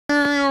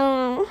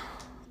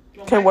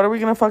Okay, what are we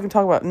gonna fucking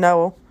talk about?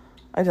 No,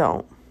 I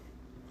don't.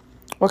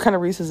 What kind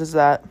of Reese's is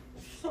that?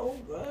 So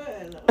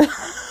good.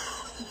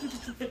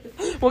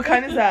 What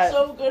kind is that?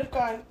 So good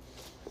kind.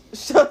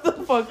 Shut the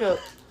fuck up.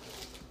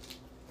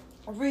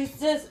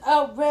 Reese's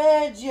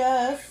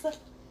outrageous.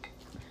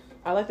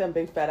 I like them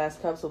big fat ass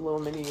cups with little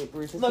mini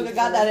Reese's. Look, I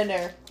got that in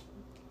there.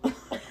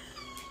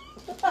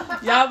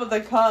 Yeah, but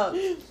the cup.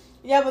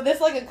 Yeah, but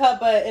this like a cup,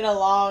 but in a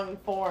long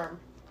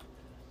form.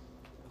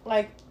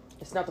 Like,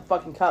 it's not the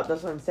fucking cup.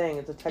 That's what I'm saying.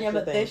 It's a texture yeah,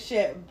 but thing. this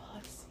shit,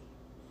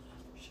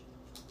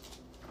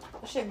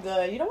 this shit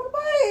good. You don't want to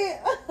buy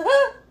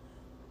it.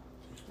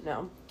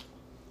 No.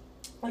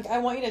 Like, I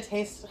want you to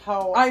taste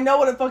how. I know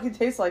what it fucking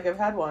tastes like. I've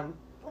had one.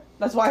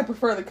 That's why I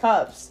prefer the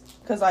cups.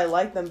 Because I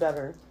like them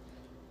better.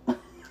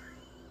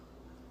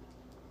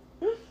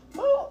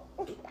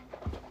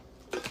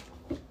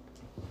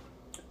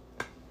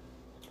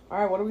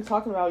 Alright, what are we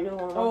talking about? You're the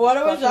one. What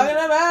are we talking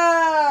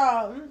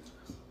about?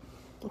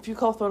 If you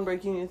call phone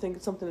breaking, you think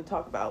it's something to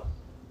talk about.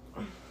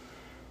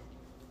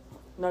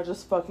 Not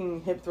just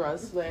fucking hip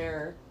thrusts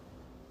there.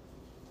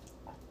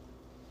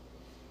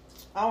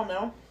 I don't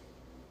know.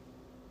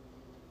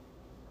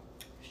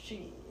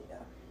 Shit.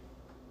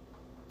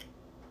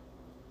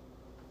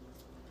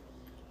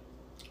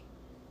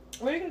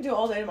 What are you gonna do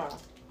all day tomorrow?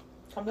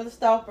 Come to the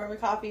stove, bring me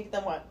coffee,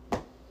 then what?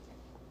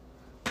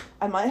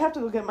 I might have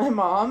to go get my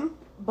mom,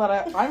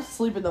 but I'm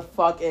sleeping the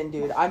fuck in,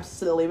 dude. I'm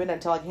sleeping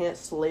until I can't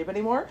sleep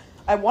anymore.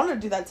 I wanted to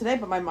do that today,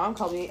 but my mom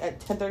called me at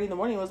 10:30 in the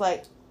morning and was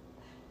like,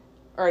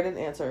 or I didn't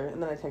answer,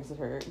 and then I texted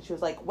her, and she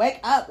was like, wake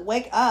up,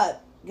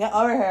 get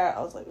over here.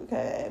 I was like,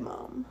 okay,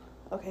 mom.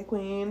 Okay,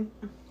 queen.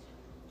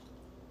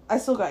 I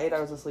still got 8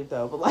 hours of sleep,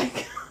 though, but,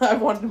 like, I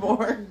wanted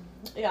more.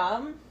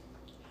 Yeah.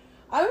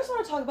 I just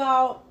want to talk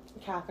about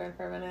Catherine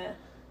for a minute.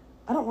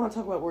 I don't want to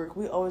talk about work.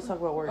 We always talk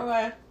about work.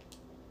 Okay.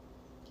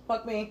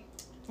 Fuck me.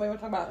 What do you want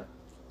to talk about?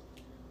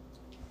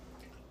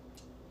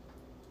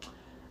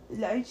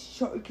 Let's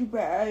talk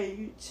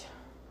about...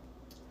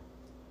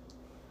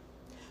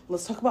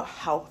 Let's talk about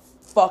how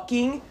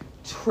fucking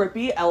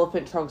trippy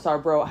elephant trunks are,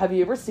 bro. Have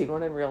you ever seen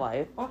one in real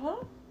life? Uh-huh.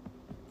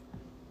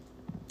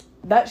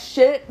 That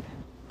shit...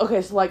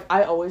 Okay, so, like,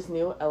 I always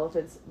knew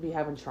elephants be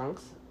having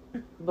trunks.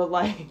 But,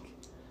 like...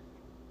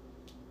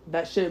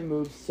 That shit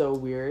moves so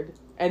weird.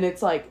 And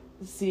it's, like,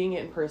 seeing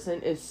it in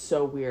person is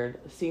so weird.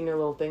 Seeing their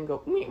little thing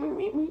go... Meep, meep,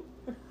 meep, meep.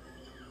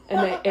 And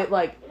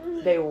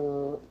they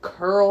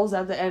curls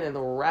at the end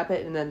and wrap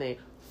it and then they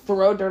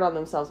throw dirt on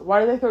themselves.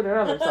 Why do they throw dirt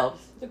on themselves?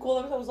 To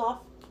cool themselves off.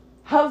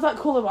 How does that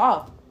cool them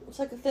off? It's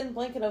like a thin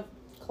blanket of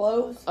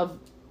clothes. How does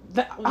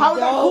that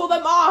cool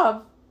them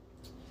off?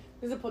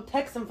 Because it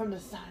protects them from the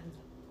sun.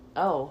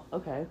 Oh,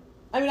 okay.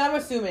 I mean, I'm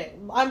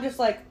assuming. I'm just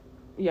like...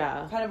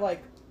 Yeah. Kind of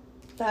like...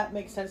 That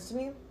makes sense to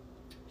me.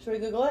 Should we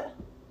Google it?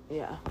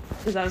 Yeah.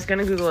 Because I was going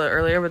to Google it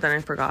earlier, but then I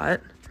forgot.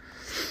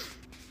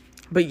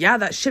 But yeah,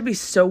 that should be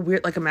so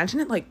weird. Like,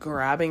 imagine it, like,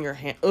 grabbing your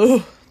hand.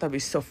 Ugh. That'd be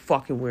so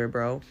fucking weird,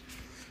 bro.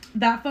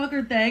 That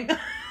fucker thing.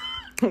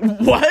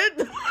 What?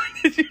 What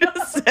did you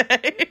just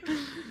say?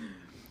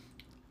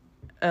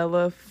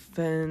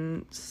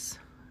 Elephants.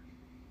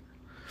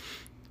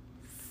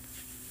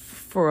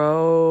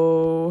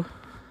 Oh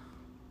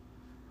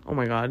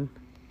my god.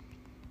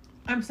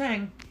 I'm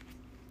saying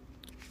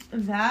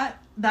that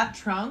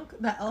trunk,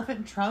 that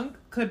elephant trunk,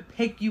 could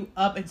pick you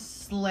up and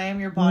slam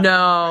your body.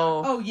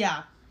 No. Oh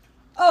yeah.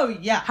 Oh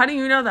yeah. How do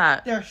you know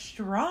that? They're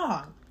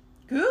strong.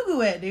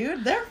 Google it,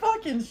 dude. They're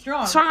fucking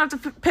strong. Strong enough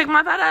to pick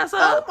my fat ass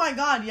up. Oh my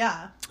god,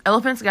 yeah.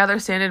 Elephants gather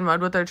sand and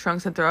mud with their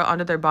trunks and throw it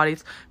onto their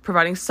bodies,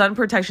 providing sun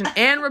protection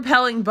and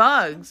repelling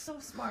bugs. So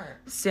smart.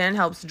 Sand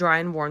helps dry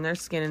and warm their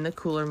skin in the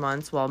cooler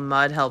months, while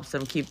mud helps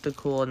them keep the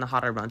cool in the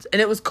hotter months.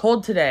 And it was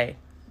cold today.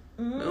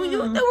 They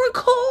were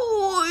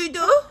cold.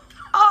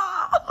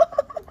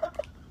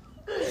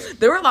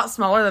 They were a lot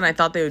smaller than I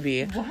thought they would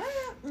be. What?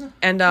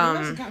 And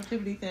that's a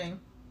captivity thing.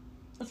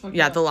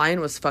 Yeah, the lion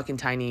was fucking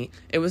tiny.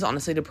 It was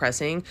honestly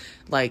depressing,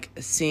 like,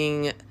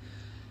 seeing,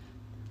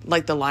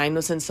 like, the lion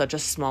was in such a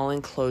small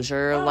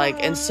enclosure,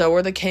 like, and so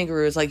were the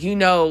kangaroos. Like, you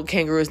know,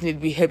 kangaroos need to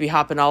be hippie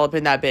hopping all up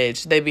in that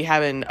bitch. They'd be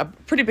having a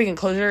pretty big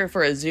enclosure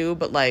for a zoo,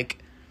 but, like,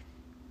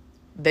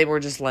 they were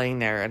just laying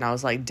there, and I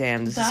was like,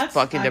 damn, this is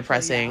fucking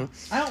depressing.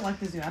 Yeah. I don't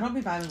like the zoo. I don't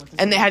be vibing with the zoo.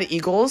 And they had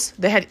eagles,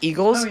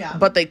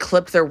 but they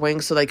clipped their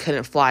wings so they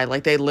couldn't fly.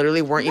 Like, they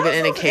literally weren't even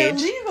in a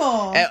cage.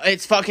 Illegal.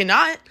 It's fucking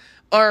not.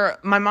 Or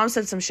my mom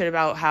said some shit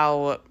about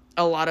how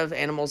a lot of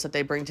animals that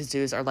they bring to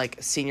zoos are, like,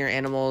 senior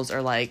animals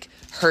or, like,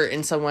 hurt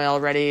in some way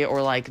already,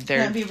 or, like,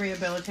 they're... Can't be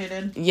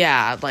rehabilitated.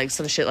 Yeah, like,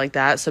 some shit like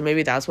that. So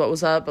maybe that's what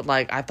was up, but,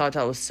 like, I thought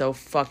that was so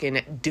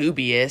fucking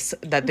dubious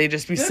that they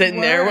just be sitting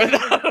there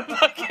without a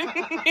fucking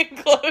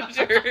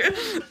enclosure.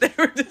 They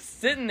were just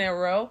sitting there,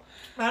 bro.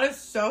 That is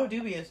so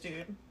dubious,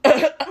 dude.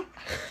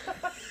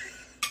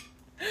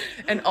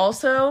 And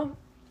also...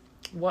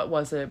 What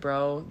was it,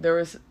 bro? There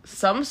was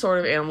some sort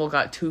of animal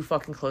got too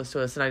fucking close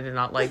to us, and I did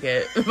not like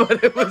it,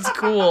 but it was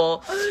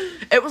cool.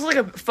 It was like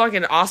a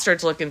fucking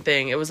ostrich-looking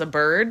thing. It was a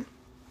bird,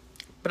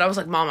 But I was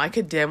like, Mom, I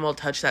could damn well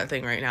touch that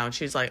thing right now. And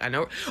she's like, I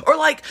know. Or,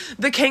 like,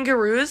 the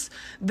kangaroos,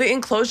 the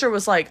enclosure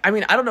was, like, I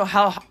mean, I don't know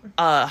how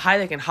high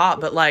they can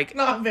hop, but, like...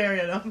 Not very,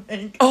 I don't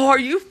think. Oh, are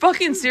you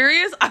fucking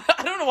serious? I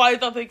don't know why I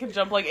thought they could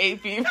jump, like, 8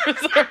 feet for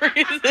some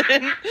reason.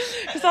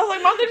 Because I was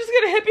like, Mom, they're just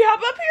gonna hippie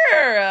hop up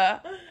here.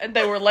 And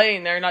they were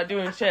laying there, not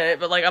doing shit.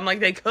 But, like, I'm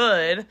like, they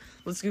could.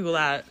 Let's Google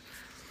that.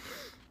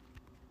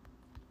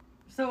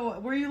 So,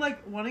 were you,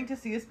 like, wanting to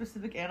see a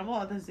specific animal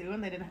at the zoo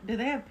and they didn't... Did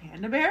they have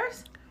panda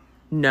bears?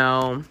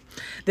 No.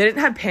 They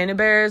didn't have panda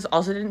bears.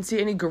 Also didn't see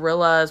any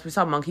gorillas. We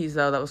saw monkeys,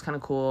 though. That was kind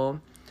of cool.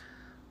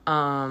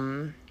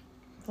 Flamingos,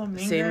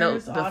 Seeing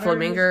the otters.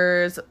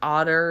 flamingos,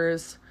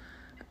 otters,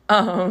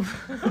 lemurs.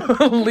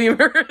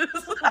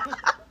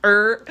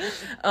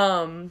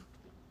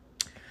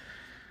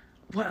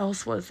 What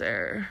else was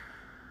there?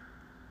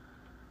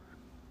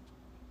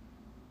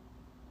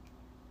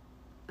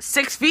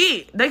 6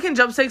 feet. They can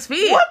jump 6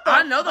 feet. What the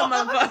I know fuck?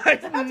 them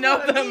motherfuckers. That's know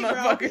what I them mean,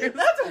 bro. motherfuckers.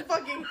 That's a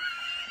fucking...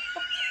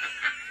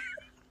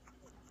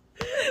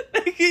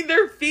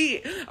 Their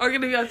feet are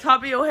gonna be on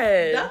top of your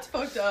head. That's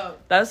fucked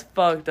up. That's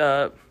fucked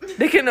up.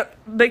 They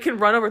can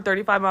run over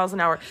 35 miles an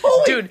hour.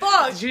 Holy Dude,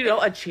 fuck. did you know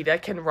a cheetah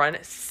can run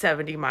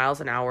 70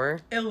 miles an hour?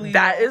 Illegal.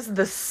 That is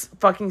the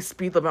fucking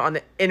speed limit on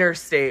the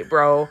interstate,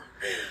 bro.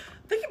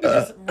 They can be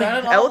just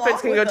running all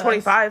Elephants can along go with us.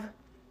 25.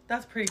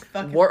 That's pretty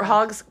fucking...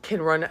 Warthogs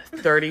can run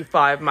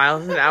 35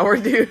 miles an hour,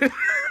 dude.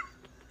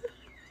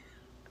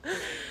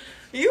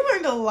 You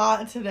learned a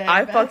lot today.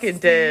 I bestie. fucking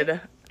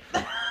did.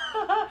 I'm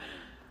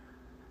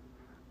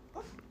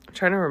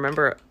trying to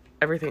remember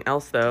everything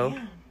else, though.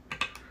 Damn.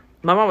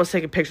 My mom was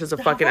taking pictures of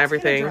How fucking fast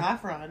everything. Can a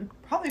giraffe run?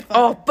 Probably fucking...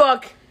 Oh,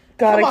 fuck.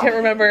 God, Come I can't on.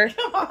 remember.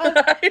 Come on. I I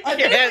bet can't.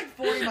 it's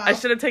like 40 miles. I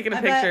should have taken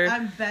a picture. I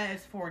bet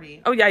it's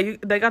 40. Oh, yeah,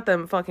 they got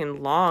them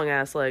fucking long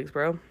ass legs,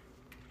 bro.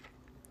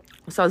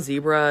 I saw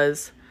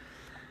zebras.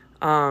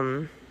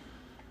 I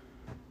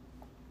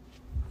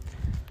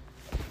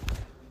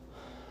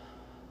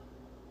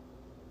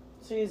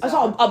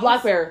saw a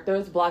black bear. There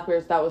was black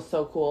bears. That was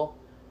so cool.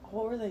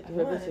 What were they Have doing?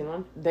 you ever seen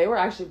one? They were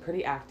actually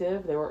pretty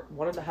active.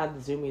 One of them had the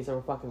zoomies that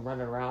were fucking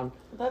running around.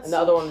 That's And the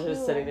so other one was just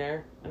cute. sitting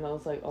there. And I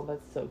was like, oh,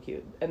 that's so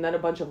cute. And then a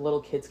bunch of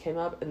little kids came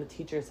up and the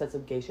teacher said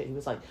some gay shit. He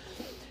was like,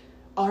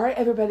 all right,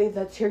 everybody,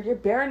 let's hear your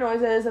bear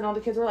noises. And all the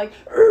kids were like,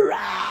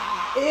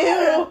 rah!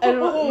 Ew. And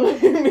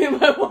me and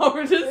my mom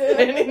were just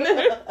standing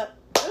there.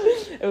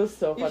 It was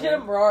so funny. You should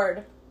have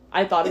roared.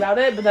 I thought about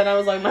it, but then I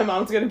was like, my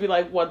mom's going to be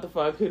like, what the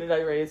fuck? Who did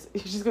I raise?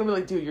 She's going to be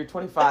like, dude, you're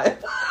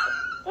 25.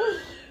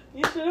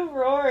 You should have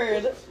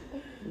roared.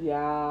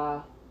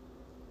 Yeah.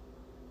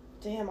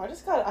 Damn, I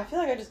feel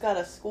like I just got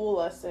a school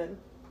lesson.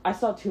 I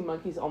saw 2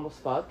 monkeys almost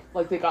fuck.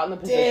 Like, they got in the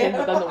position,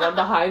 Damn. but then the one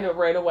behind it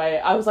ran away.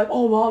 I was like,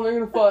 oh, Mom, they're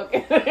gonna fuck.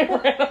 And they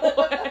ran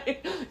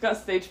away. Got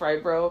stage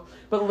fright, bro.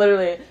 But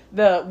literally,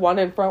 the one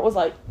in front was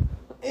like...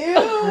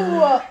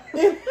 Ew!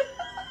 Ew!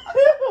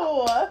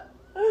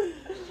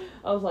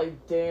 I was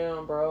like,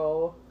 damn,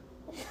 bro.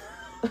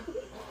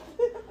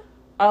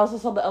 I also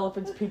saw the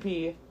elephant's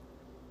pee-pee.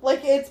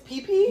 Like it's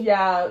pee-pee?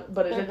 Yeah,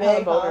 but it They're didn't have a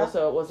big, motor, huh?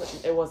 so it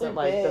wasn't They're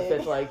like the big.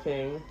 fifth leg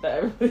thing that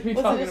everybody be Was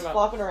it talking just about.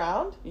 flopping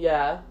around?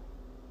 Yeah,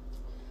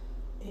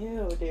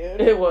 Ew, dude.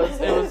 it was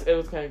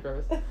kind of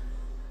gross.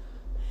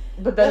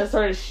 But then it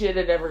started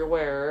shitting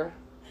everywhere.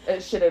 It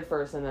shitted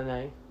first, and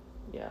then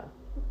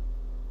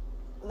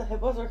The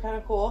hippos are kind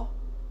of cool.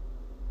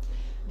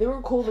 they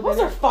were cool. But Hippos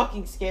they are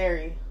fucking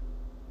scary.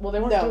 well, they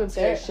weren't No, doing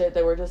scary they're- shit.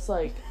 They were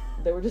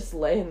just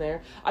laying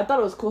there. I thought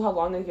it was cool how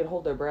long they could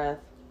hold their breath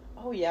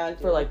Oh yeah, dude.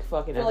 for like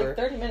fucking for ever. like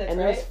 30 minutes, and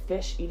right? there's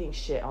fish eating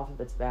shit off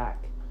of its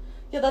back.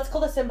 Yeah, that's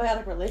called a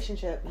symbiotic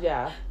relationship.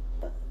 Yeah,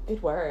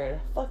 good word.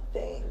 Fuck,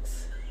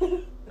 thanks.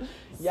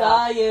 Yeah,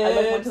 I like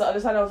went Science. to the other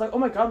side. I was like, oh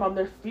my god, Mom,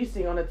 they're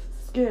feasting on its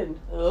skin.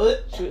 Ugh.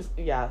 She was,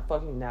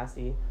 fucking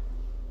nasty.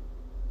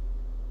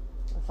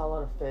 I saw a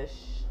lot of fish.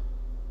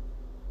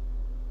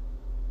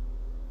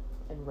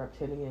 And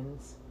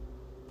reptilians.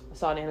 I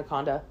saw an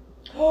anaconda.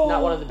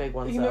 Not one of the big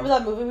ones, You though. remember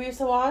that movie we used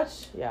to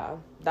watch? Yeah.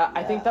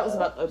 I think that was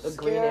about a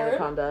green Scared?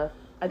 anaconda.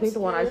 I think the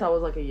one I Scared? saw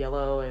was like a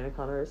yellow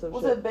anaconda or some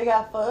Was shit. it Big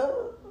Ass Foot?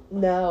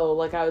 No,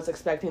 like I was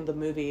expecting the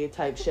movie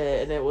type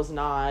shit, and it was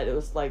not. It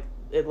was like,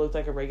 it looked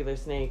like a regular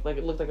snake. Like,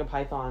 it looked like a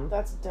python.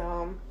 That's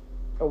dumb.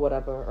 Or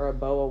whatever. Or a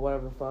boa,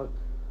 whatever the fuck.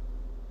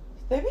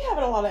 They be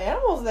having a lot of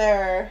animals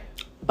there.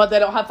 But they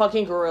don't have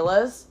fucking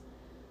gorillas.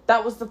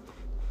 That was the...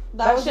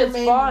 That was your shit's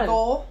main fun.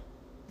 goal.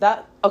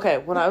 Okay,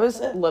 when I was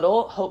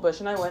little, Hope Bush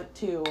and I went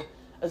to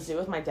a zoo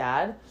with my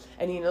dad,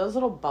 and you know those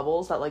little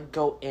bubbles that like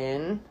go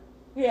in?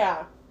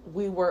 Yeah.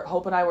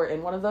 Hope and I were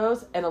in one of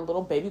those, and a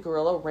little baby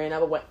gorilla ran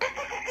up and went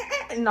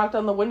and knocked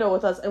on the window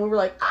with us, and we were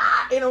like,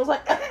 ah, and I was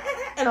like,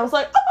 and I was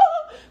like,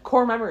 oh,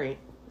 core memory.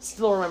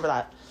 Still remember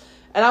that.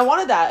 And I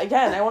wanted that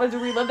again. I wanted to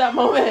relive that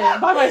moment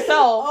by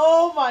myself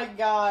Oh my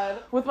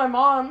god. with my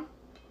mom,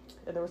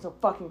 and there was no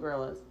fucking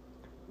gorillas.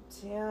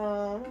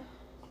 Damn.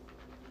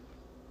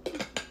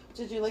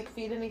 Did you like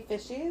feed any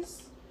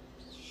fishies?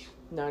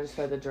 No, I just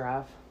fed the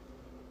giraffe.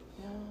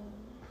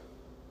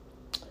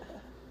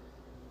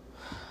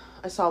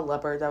 I saw a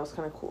leopard. That was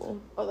kind of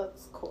cool. Oh,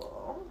 that's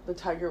cool. The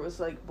tiger was,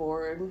 like,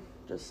 bored,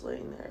 just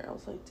laying there. I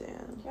was like,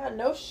 damn. Yeah,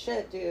 no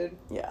shit, dude.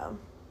 Yeah.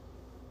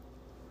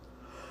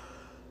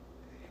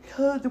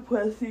 Kind of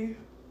depressing.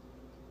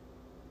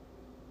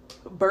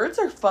 Birds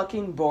are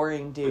fucking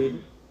boring,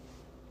 dude.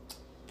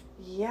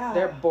 Yeah.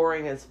 They're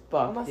boring as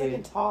fuck, unless dude. they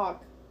can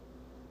talk.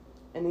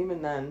 And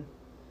even then,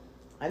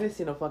 I didn't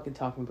see no fucking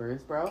talking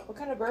birds, bro. What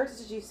kind of birds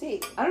did you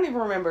see? I don't even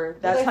remember. Were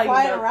That's they how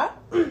flying you know. around?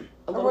 A Or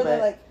little were bit.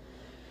 they like...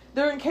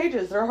 They're in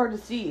cages. They're hard to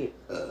see.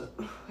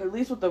 At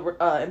least with the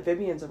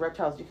amphibians and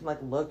reptiles, you can, like,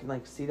 look and,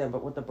 like, see them.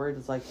 But with the birds,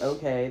 it's like,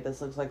 okay,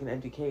 this looks like an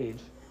empty cage.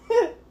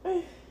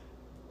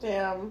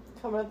 Damn.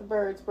 Coming at the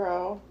birds,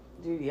 bro.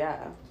 Dude,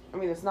 yeah. I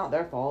mean, it's not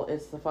their fault.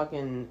 It's the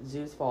fucking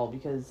zoo's fault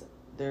because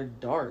they're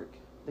dark.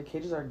 The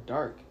cages are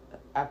dark.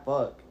 At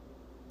fuck.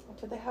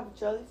 Do they have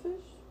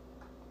jellyfish?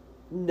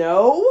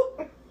 No?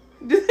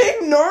 Do they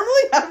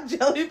normally have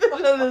jellyfish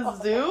at a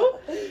zoo?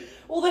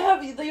 Well,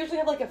 they usually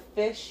have like a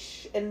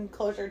fish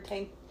enclosure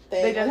tank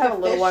thing. They did like have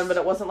a little one, but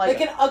it wasn't like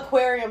an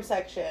aquarium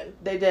section.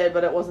 They did,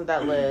 but it wasn't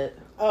that lit.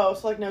 Oh,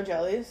 so like no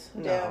jellies?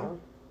 No.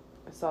 Damn.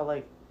 I saw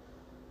like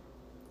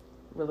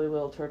really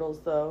little turtles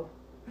though.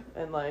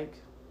 And like,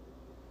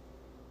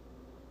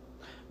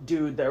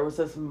 dude, there was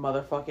this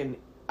motherfucking,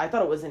 I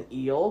thought it was an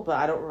eel, but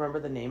I don't remember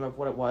the name of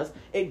what it was.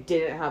 It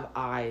didn't have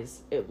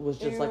eyes. It was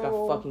just like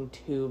a fucking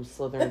tube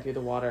slithering through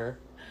the water.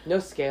 No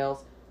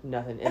scales,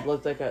 nothing. It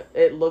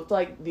looked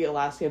like the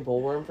Alaskan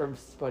bullworm from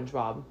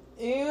SpongeBob.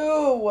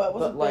 Ew, what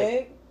was But, it like,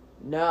 big?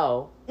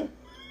 No.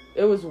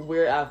 It was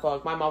weird as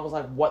fuck. My mom was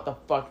like, what the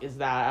fuck is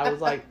that? I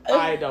was like,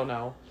 I don't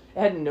know. It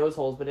had nose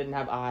holes, but it didn't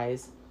have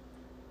eyes.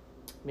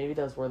 Maybe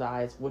those were the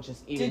eyes, which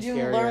is even scarier. Did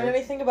you learn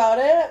anything about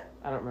it?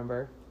 I don't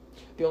remember.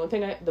 The only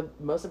thing the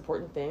most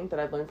important thing that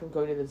I've learned from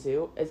going to the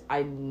zoo is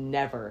I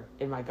never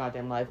in my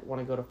goddamn life want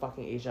to go to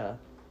fucking Asia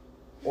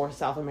or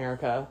South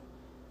America.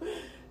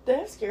 They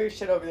have scary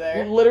shit over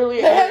there.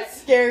 Literally, They have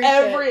scary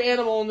every shit.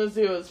 animal in the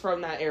zoo is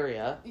from that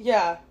area.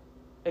 Yeah.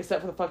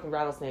 Except for the fucking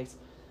rattlesnakes.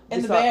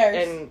 And the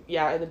bears.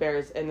 And the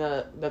bears and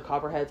the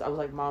copperheads. I was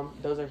like, Mom,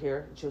 those are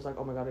here. And she was like,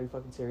 oh my god, are you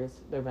fucking serious?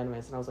 They're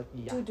venomous. And I was like,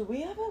 yeah. Dude, do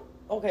we have a...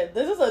 Okay,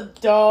 this is a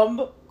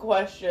dumb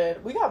question.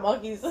 We got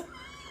monkeys.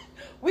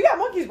 We got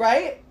monkeys,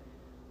 right?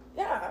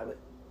 Yeah.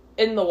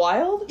 In the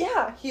wild?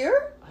 Yeah,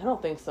 here? I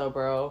don't think so,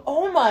 bro.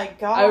 Oh my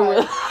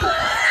god.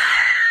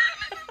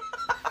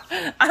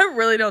 I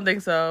really don't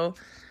think so.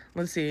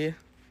 Let's see.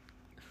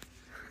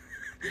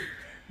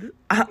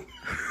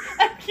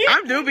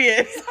 I'm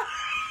dubious.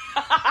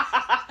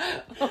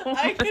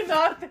 I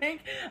cannot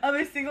think of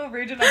a single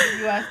region of the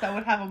U.S. that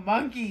would have a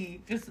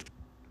monkey. Just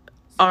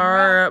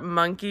Are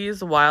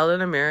monkeys wild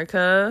in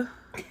America?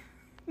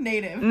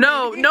 native.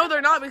 No,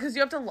 they're not, because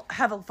you have to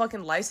have a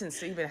fucking license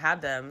to even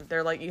have them.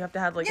 They're like, you have to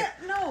have like...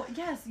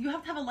 Yes, you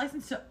have to have a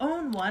license to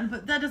own one,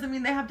 but that doesn't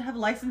mean they have to have a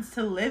license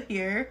to live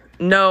here.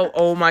 No,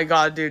 oh my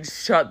god, dude,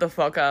 shut the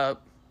fuck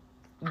up.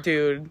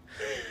 Dude.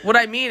 What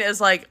I mean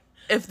is, like,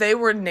 if they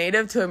were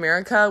native to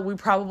America, we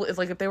probably... It's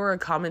like, if they were a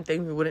common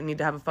thing, we wouldn't need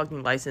to have a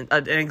fucking license,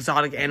 an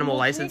exotic animal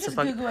license. Can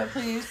you just Google it,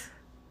 please?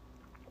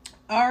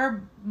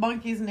 Are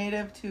monkeys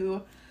native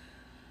to...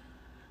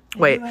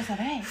 Wait,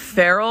 USA?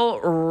 feral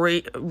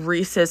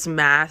rhesus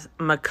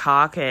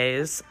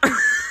macaques,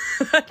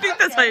 I think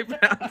that's how you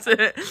pronounce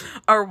it,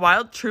 are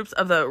wild troops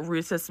of the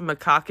rhesus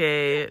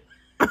macaque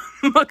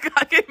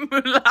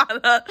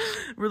mulatta,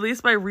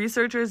 released by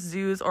researchers,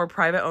 zoos, or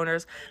private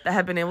owners that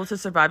have been able to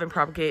survive and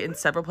propagate in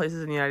several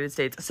places in the United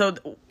States. So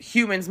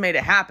humans made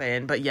it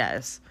happen, but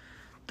yes,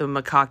 the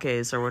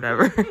macaques or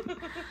whatever.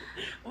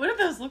 What do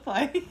those look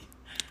like?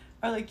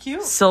 Are they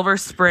cute? Silver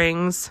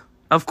Springs,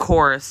 of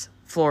course,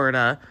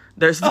 Florida.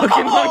 There's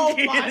fucking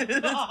monkeys. Oh my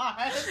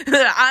god.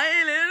 The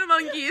island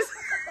monkeys.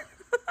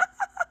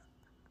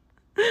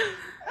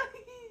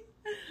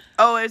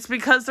 Oh, it's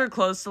because they're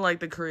close to like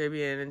the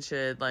Caribbean and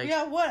shit. Like,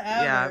 yeah,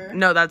 whatever. Yeah,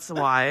 no, that's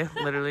why.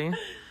 Literally.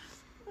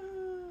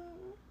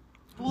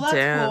 Well,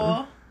 that's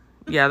cool.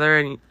 Yeah, they're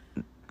in.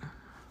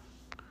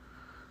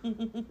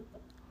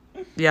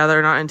 Yeah,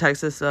 they're not in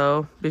Texas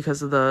though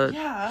because of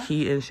the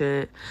heat and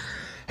shit.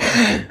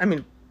 I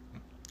mean,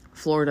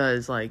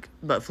 Florida's like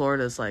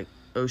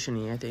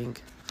oceany, I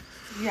think.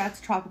 Yeah,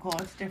 it's tropical.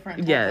 It's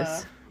different.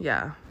 Yes.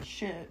 Yeah.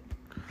 Shit.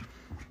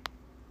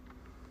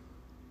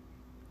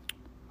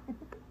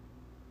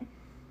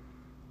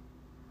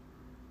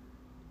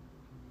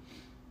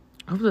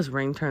 I hope this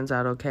ring turns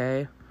out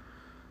okay.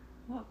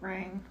 What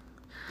ring?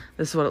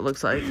 This is what it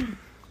looks like.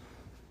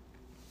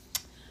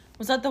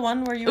 Was that the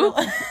one where you were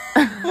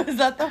was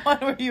that the one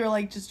where you were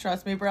like, just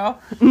trust me, bro?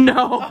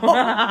 No.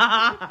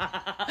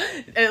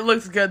 It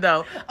looks good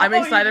though. I'm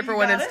excited for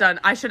when it's done.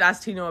 I should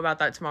ask Tino about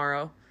that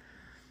tomorrow.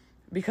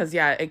 Because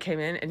yeah, it came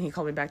in and he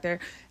called me back there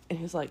and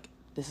he was like,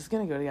 this is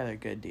gonna go together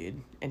good,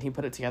 dude. And he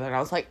put it together and I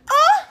was like,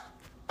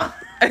 ah!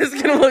 It's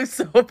gonna look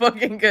so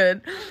fucking good.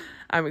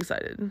 I'm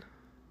excited.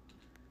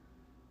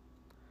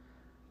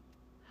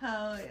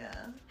 Hell yeah.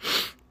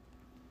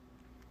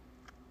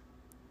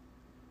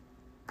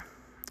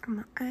 I'm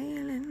an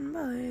island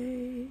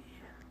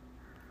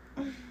boy.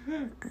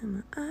 I'm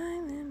an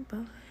island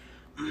boy.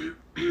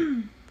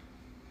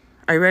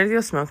 Are you ready to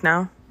go smoke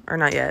now? Or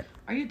not yet?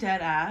 Are you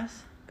dead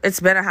ass? It's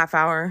been a half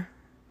hour.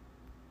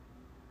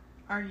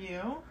 Are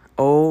you?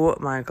 Oh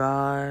my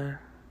god.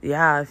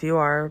 Yeah, if you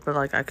are, but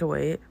like I could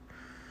wait.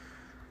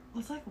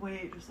 Let's like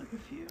wait just like a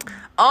few.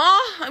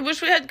 Oh, I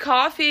wish we had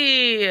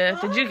coffee.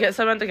 Did you get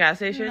some at the gas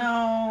station?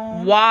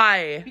 No.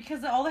 Why?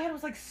 Because all they had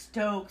was like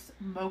Stokes,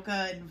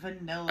 mocha, and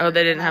vanilla. Oh,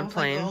 they didn't And I have was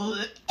plain?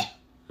 Like,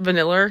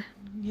 Vanilla?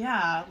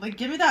 yeah, like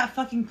give me that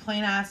fucking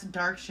plain ass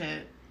dark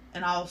shit,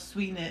 and I'll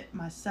sweeten it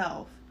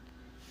myself.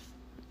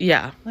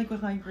 Yeah. Like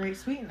with my great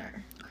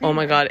sweetener. Oh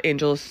my god,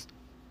 Angel's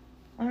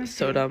so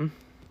see. dumb.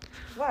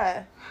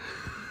 What?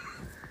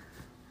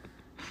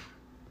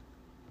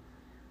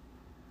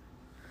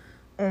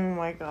 Oh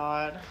my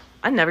god.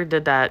 I never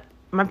did that.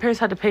 My parents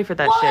had to pay for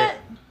that What?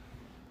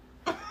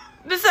 shit.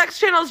 The sex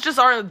channels just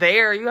aren't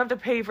there. You have to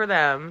pay for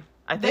them.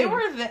 I think. They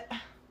were there.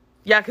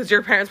 Yeah, because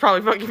your parents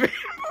probably fucking paid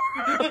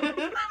for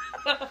them.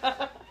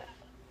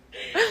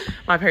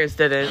 My parents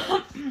didn't.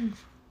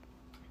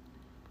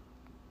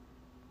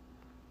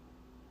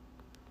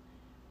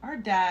 Our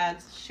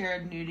dads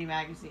shared nudie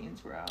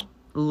magazines, bro.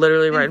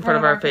 Literally right in front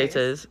of our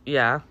faces.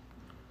 Yeah.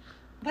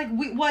 Like,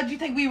 what, do you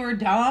think we were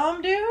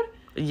dumb, dude?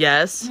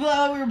 Yes.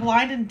 Well, we were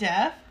blind and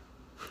deaf?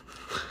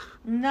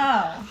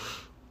 No.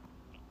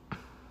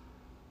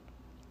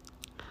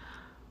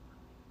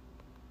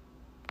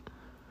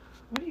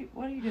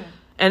 What are you doing?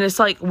 And it's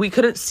like, we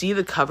couldn't see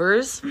the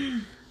covers.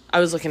 I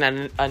was looking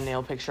at a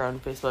nail picture on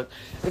Facebook.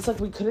 It's like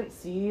we couldn't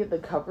see the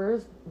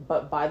covers,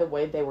 but by the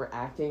way they were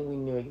acting, we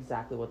knew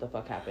exactly what the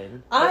fuck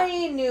happened.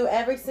 I knew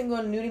every single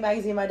nudie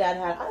magazine my dad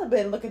had. I've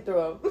been looking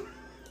through them.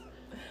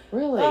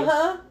 Really?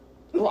 Uh-huh.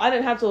 Well, I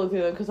didn't have to look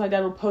through them because my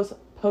dad would post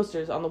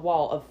posters on the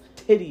wall of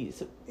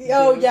titties.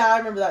 Oh, dude. yeah, I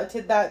remember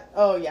that.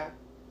 Oh, yeah.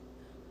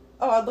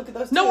 Oh, I'd look at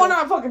those too. No wonder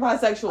I'm fucking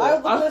bisexual. I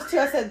would look at those too.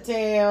 I said,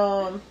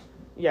 damn.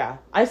 Yeah.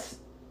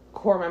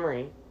 Core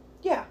memory.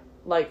 Yeah.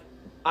 Like,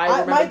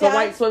 I remember the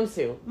white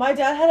swimsuit. My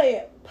dad had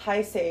a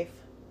pie safe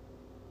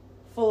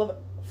full of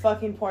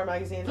fucking porn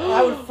magazines. And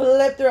I would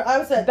flip through. I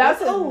would say, That's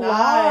this is a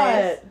lot.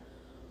 nice.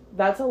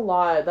 That's a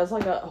lot. That's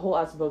like a whole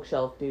ass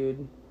bookshelf,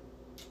 dude.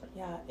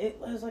 Yeah, it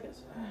was like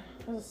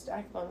a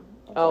stack of them.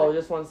 Oh, like,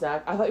 just one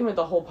stack? I thought you meant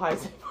the whole pie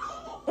safe.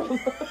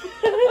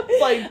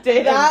 It's like,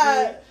 damn,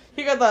 that. dude.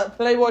 You got the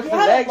Playboy He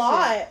collection. had a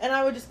lot, and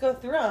I would just go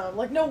through them.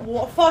 Like,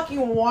 no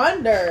fucking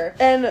wonder.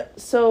 And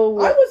so...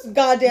 I was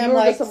goddamn,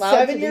 like,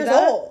 7 years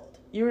old.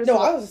 You were No,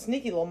 I was a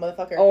sneaky little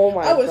motherfucker. Oh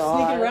my god. I was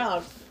sneaking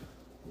around.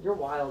 You're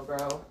wild, bro.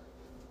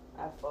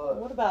 Have fun.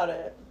 What about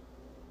it?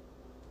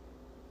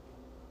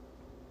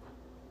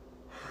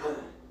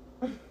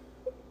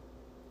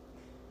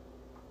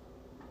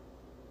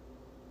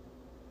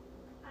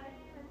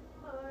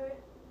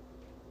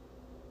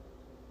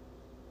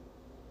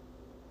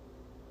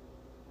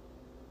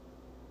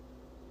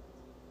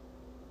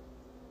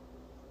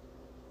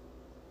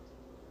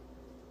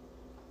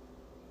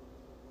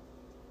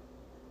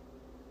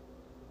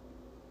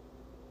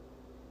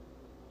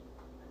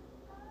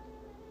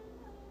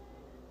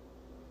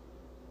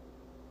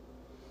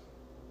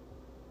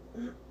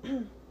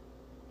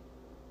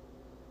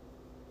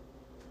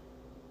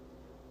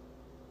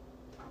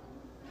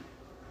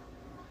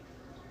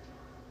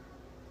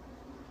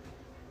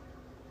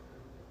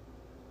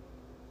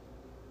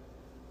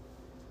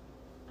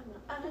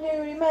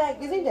 Nudie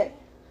magazine day.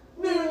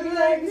 Nudie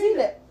magazine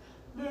day.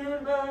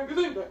 Nudie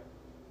magazine day.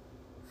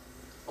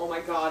 Oh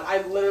my god,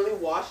 I literally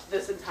washed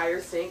this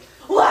entire sink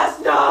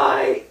last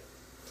night!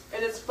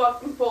 And it's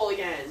fucking full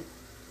again.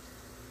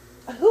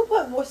 Who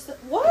put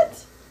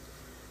what?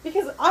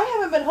 Because I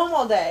haven't been home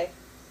all day.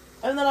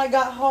 And then I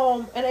got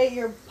home and ate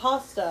your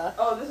pasta.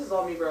 Oh, this is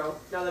all me, bro.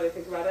 Now that I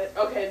think about it.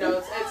 Okay, no,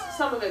 it's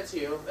some of it's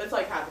you. It's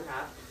like half and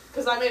half.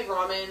 Because I made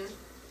ramen,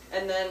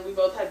 and then we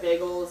both had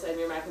bagels and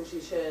your mac and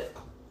cheese shit.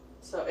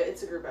 So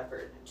it's a group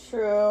effort.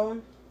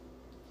 True.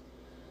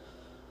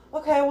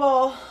 Okay,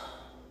 well,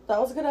 that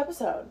was a good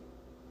episode.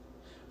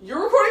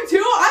 You're recording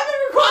too? I've been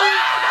recording!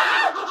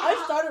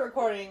 I started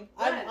recording.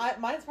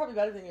 When? Mine's probably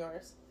better than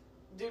yours.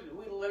 Dude,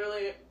 we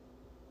literally...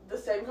 The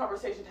same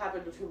conversation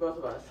happened between both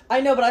of us. I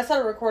know, but I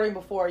started recording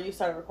before you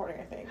started recording,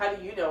 I think. How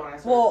do you know when I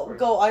started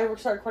recording? I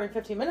started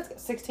recording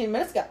 16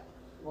 minutes ago.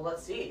 Well,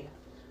 let's see.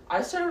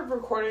 I started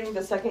recording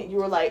the second you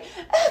were like,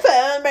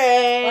 FM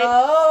me.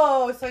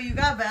 Oh, so you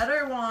got a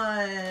better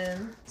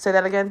one. Say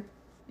that again.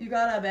 You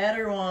got a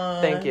better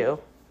one. Thank you.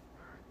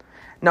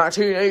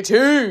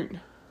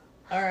 1918.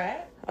 All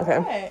right.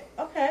 Okay.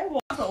 Okay. Well,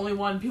 That's the only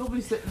one. People be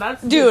sitting.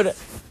 That's dude.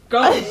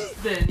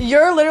 Disgusting.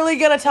 You're literally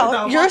gonna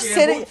tell. You're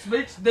sitting.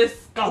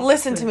 Disgusting.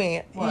 Listen to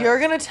me. What? You're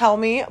gonna tell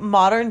me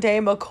modern day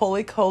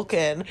Macaulay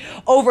Culkin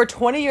over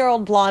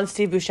 20-year-old blonde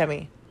Steve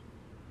Buscemi.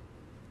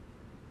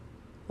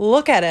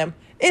 Look at him.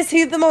 Is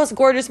he the most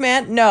gorgeous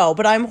man? No,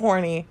 but I'm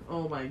horny.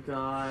 Oh my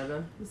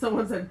god.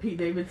 Someone said Pete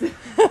Davidson.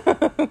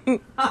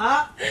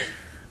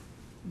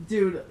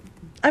 Dude.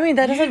 I mean,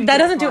 that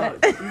doesn't do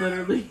it.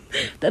 Literally.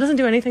 That doesn't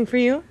do anything for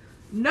you.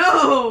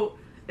 No.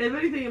 If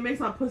anything, it makes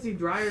my pussy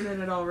drier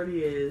than it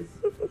already is.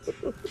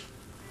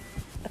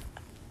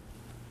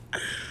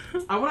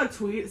 I want to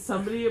tweet,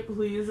 somebody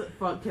please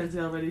fuck Kenzie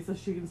already so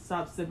she can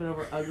stop sipping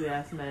over ugly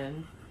ass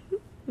men.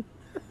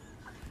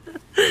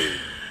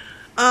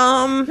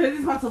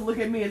 Kenzie's about to look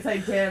at me and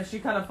say, damn, she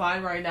kind of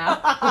fine right now.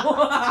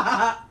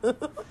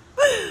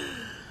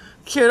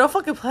 Kiara, don't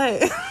fucking play.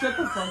 Shut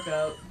the fuck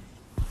up.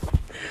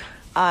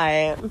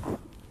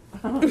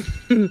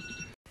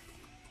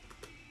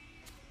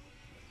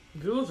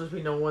 Google's just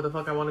be knowing what the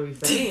fuck I want to be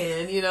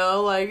saying, you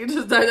know? Like,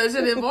 just type that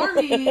shit in for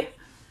me.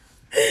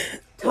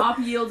 Top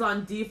yields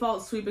on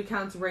default sweep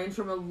accounts range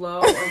from a low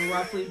of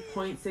roughly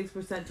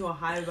 0.6% to a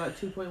high of about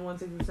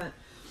 2.16%.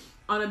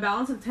 On a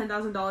balance of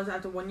 $10,000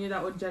 after 1 year,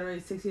 that would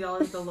generate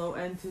 $60 at the low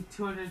end to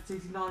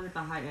 $260 at the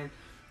high end.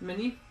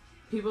 Many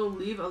people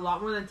leave a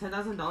lot more than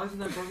 $10,000 in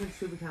their brokerage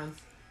sweep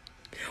accounts.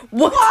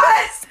 What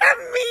does that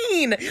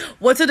mean?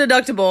 What's a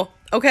deductible?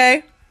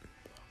 Okay.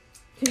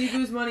 Can you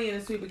lose money in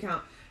a sweep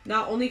account?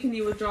 Not only can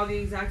you withdraw the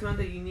exact amount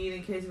that you need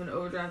in case of an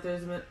overdraft,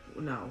 there's no.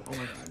 Oh my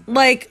god.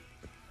 Like,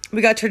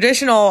 we got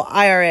traditional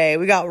IRA,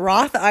 we got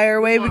Roth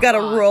IRA, we got a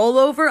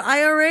rollover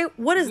IRA.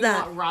 What is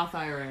that? Want Roth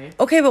IRA.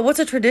 Okay, but what's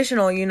a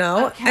traditional, you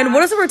know? And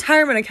what is a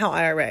retirement account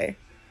IRA?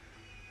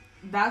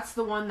 That's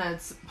the one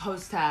that's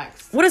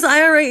post-tax. What does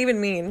IRA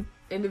even mean?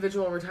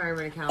 Individual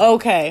retirement account.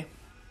 Okay.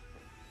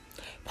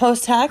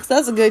 Post-tax?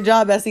 That's a good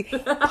job, Bessie.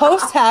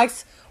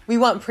 Post-tax, we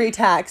want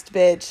pre-taxed,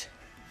 bitch.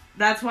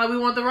 That's why we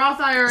want the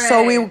Roth IRA.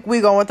 So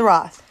we going with the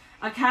Roth.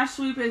 A cash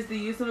sweep is the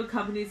use of a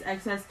company's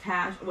excess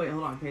cash. Wait,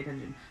 hold on. Pay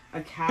attention.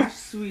 A cash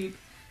sweep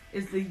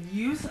is the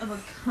use of a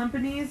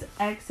company's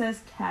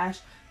excess cash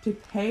to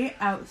pay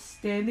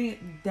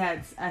outstanding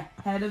debts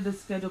ahead of the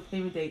scheduled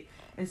payment date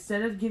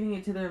instead of giving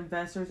it to their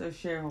investors or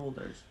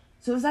shareholders.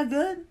 So is that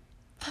good?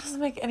 That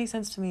doesn't make any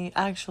sense to me,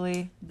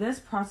 actually. This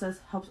process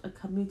helps a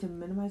company to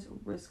minimize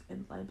risk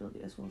and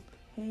liability as well as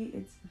pay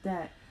its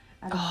debt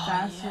at a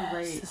faster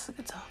rate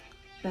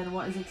than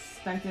what is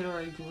expected or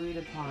agreed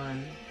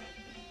upon.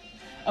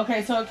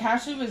 Okay, so a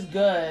cash sweep is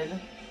good.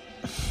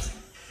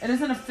 It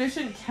is an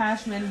efficient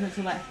cash management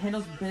tool that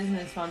handles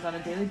business funds on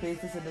a daily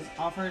basis and is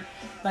offered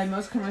by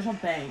most commercial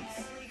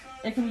banks.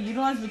 It can be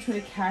utilized between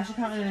a cash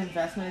account and an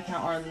investment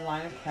account or a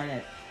line of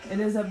credit. It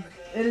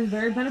is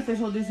very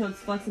beneficial due to its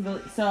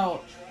flexibility.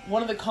 So,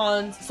 one of the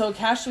cons, so a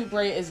cash sweep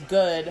rate is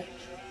good.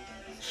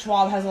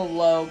 Schwab has a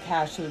low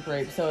cash sweep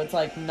rate, so it's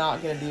like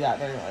not going to do that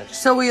very much.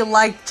 So we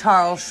like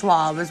Charles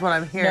Schwab is what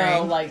I'm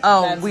hearing.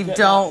 No, we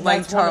don't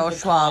like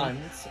Charles Schwab.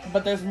 Cons,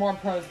 but there's more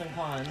pros than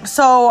cons.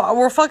 So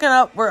we're fucking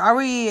up. Are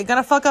we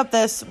going to fuck up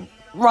this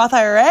Roth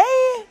IRA?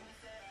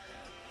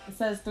 It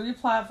says 3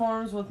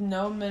 platforms with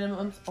no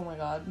minimums. Oh my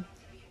god.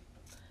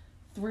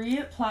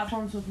 3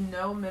 platforms with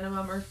no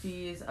minimum or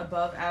fees,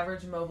 above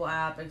average mobile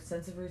app,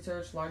 extensive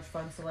research, large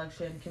fund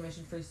selection,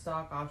 commission-free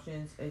stock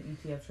options, and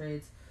ETF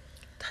trades.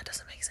 That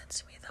doesn't make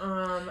sense to me,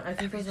 though. I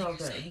think those are all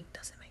good.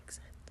 Doesn't make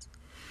sense.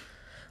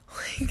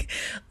 Like,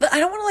 but I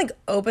don't want to, like,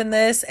 open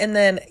this and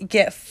then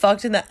get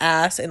fucked in the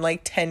ass in,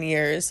 like, 10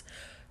 years,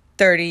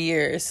 30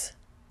 years.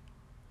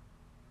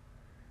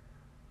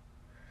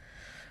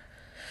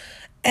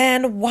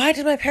 And why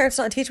did my parents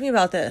not teach me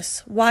about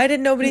this? Why did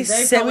nobody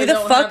sit me the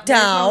fuck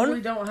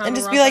down and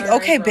just be like,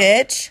 okay,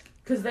 bitch?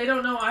 Because they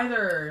don't know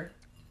either.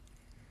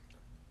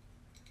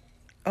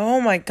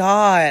 Oh, my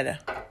God.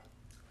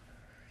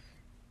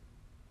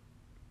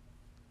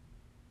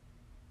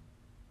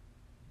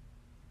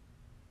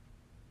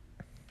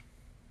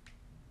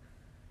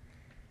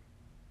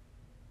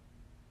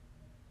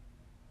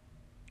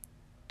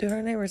 Dude,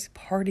 our neighbor's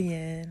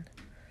partying.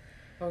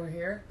 Over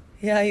here?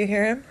 Yeah, you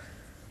hear him?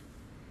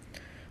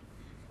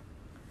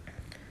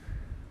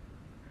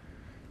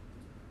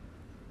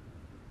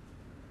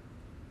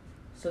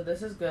 So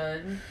this is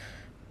good.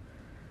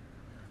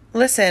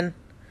 Listen.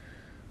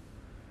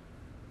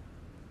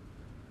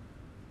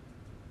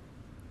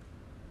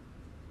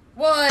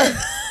 What?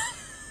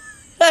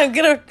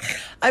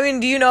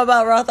 Do you know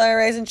about Roth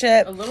IRAs and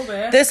shit? A little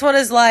bit. This one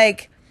is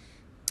like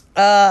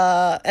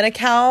an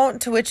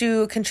account to which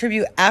you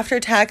contribute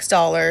after-tax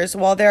dollars.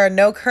 While there are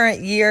no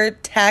current year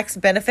tax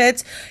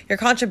benefits, your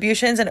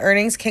contributions and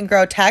earnings can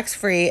grow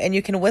tax-free, and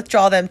you can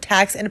withdraw them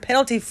tax and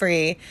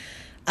penalty-free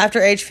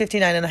after age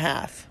 59 and a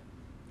half.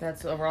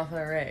 That's a Roth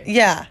IRA.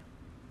 Yeah.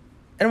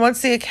 And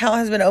once the account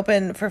has been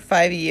open for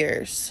 5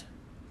 years.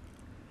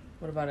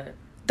 What about it?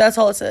 That's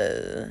all it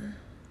says.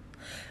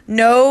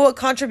 No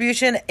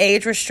contribution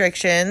age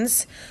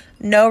restrictions.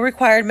 No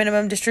required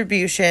minimum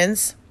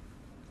distributions.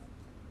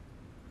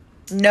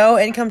 No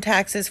income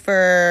taxes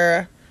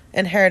for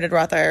inherited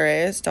Roth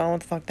IRAs. Don't know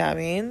what the fuck that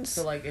means.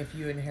 So, like, if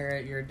you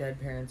inherit your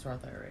dead parents'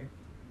 Roth IRA.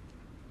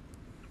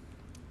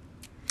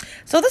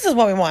 So this is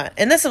what we want.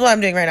 And this is what I'm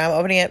doing right now. I'm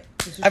opening it.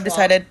 I've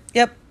decided.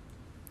 Yep.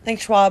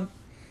 Thanks, Schwab.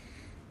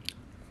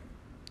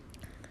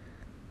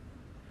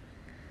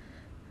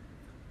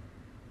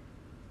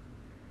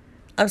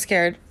 I'm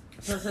scared.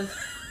 So it says,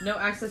 no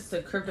access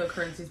to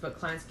cryptocurrencies, but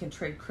clients can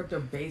trade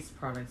crypto-based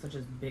products such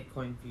as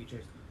Bitcoin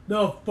futures.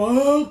 The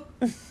fuck?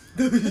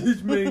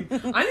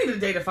 I need a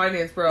date of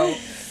finance, bro.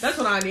 That's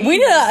what I need. We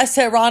need to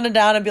sit Rhonda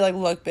down and be like,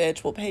 look,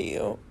 bitch, we'll pay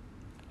you.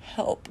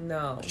 Help.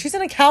 No. She's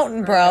an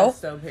accountant, bro.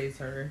 So pays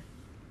her.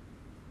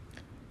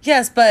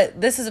 Yes,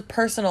 but this is a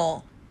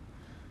personal.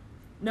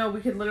 No, we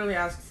could literally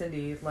ask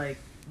Cindy. Like,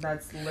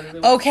 that's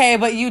literally. Okay,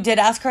 but you did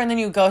ask her and then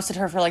you ghosted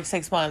her for like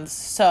 6 months.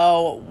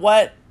 So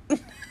what?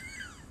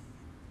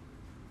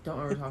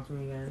 Don't ever talk to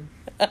me again.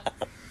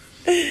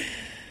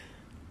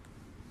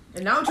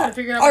 And now I'm trying to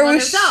figure out Are what we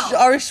myself.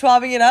 are we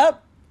swabbing it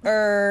up?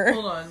 Or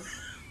Hold on.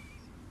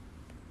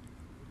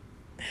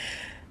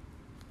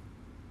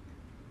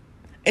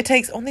 It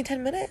takes only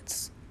 10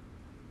 minutes.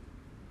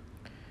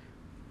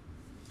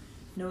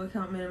 No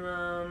account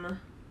minimum.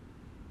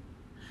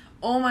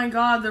 Oh my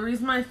god, the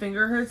reason my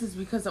finger hurts is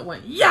because it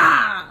went,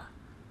 yeah!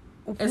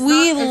 It's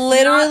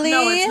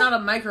not a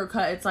micro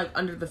cut. It's like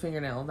under the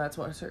fingernail. That's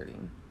what's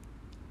hurting.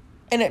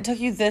 And it took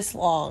you this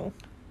long.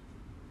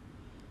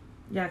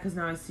 Yeah, because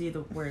now I see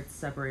where it's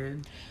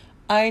separated.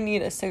 I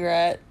need a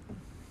cigarette.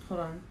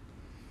 Hold on.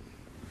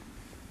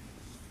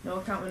 No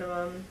account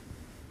minimum.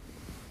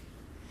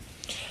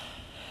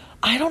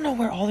 I don't know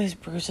where all these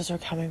bruises are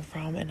coming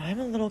from, and I'm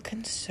a little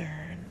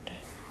concerned.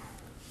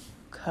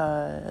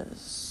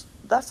 Because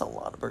that's a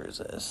lot of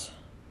bruises.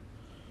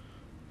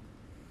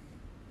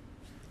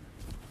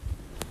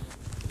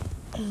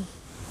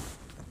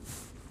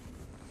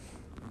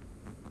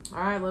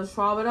 Alright, let's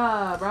swab it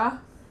up, bruh.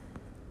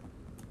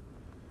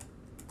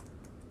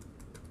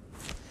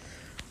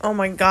 Oh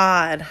my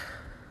god.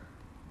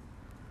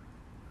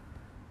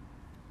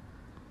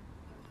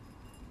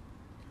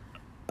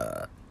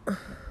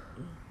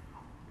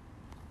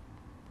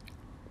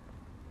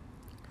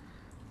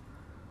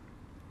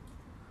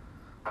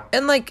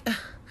 And like,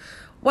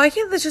 why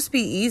can't this just be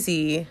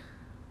easy?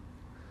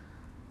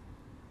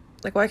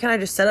 Like, why can't I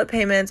just set up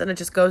payments and it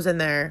just goes in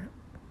there?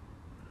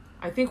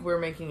 I think we're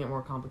making it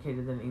more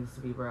complicated than it needs to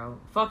be, bro.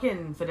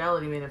 Fucking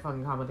Fidelity made it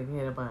fucking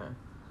complicated, but...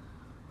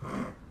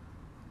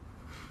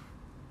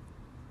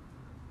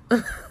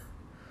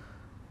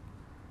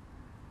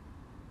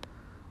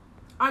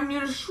 I'm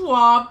Nina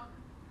Schwab.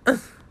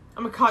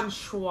 I'm a cotton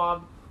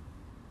Schwab.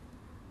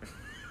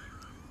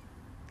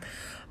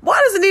 Why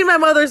does it need my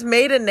mother's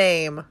maiden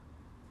name?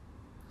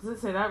 Does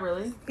it say that,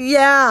 really?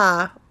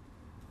 Yeah.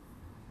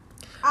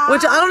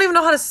 Which I don't even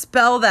know how to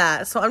spell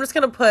that, so I'm just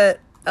gonna put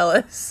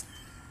Ellis.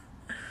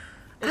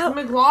 It's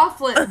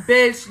McLaughlin.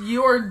 Bitch,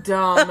 you're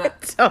dumb. I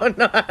don't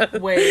know how to...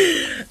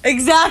 Wait.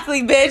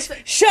 Exactly, bitch.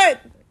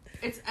 Shut.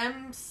 It's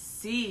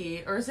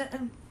MC, or is it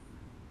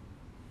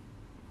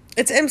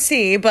It's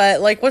MC,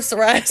 but like, what's the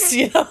rest,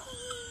 you know?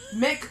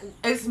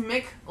 It's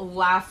Mick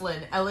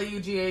Laughlin.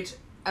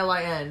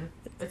 Laughlin.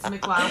 It's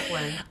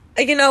McLaughlin.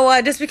 You know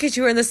what? Just because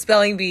you were in the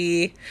spelling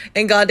bee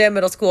in goddamn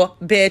middle school,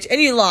 bitch, and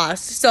you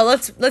lost. So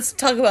let's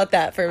talk about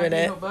that for a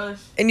minute.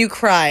 And you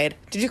cried.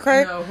 Did you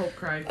cry? No, Hope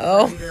cried.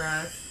 Oh. I beat her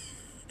ass.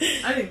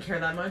 I didn't care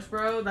that much,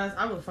 bro.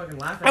 I was fucking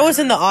laughing. I was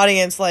in the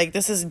audience like,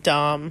 this is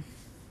dumb.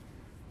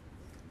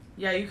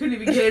 Yeah, you couldn't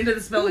even get into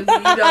the spelling bee,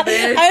 you dumb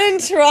bitch. I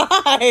didn't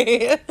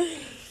try.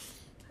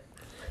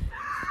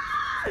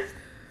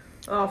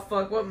 Oh,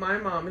 fuck. What my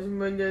mom is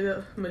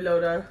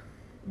Meloda.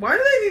 Why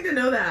do they need to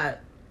know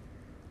that?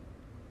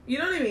 You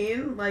know what I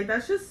mean? Like,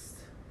 that's just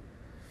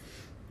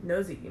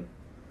nosy.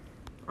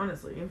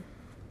 Honestly.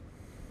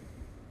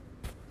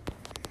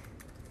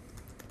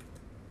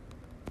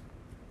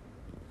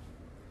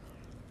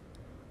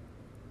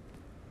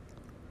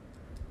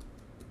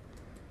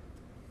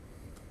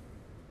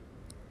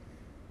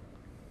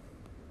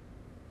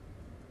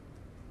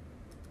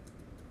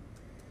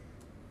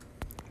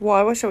 Well,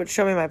 I wish it would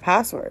show me my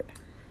password.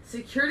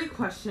 Security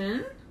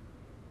question.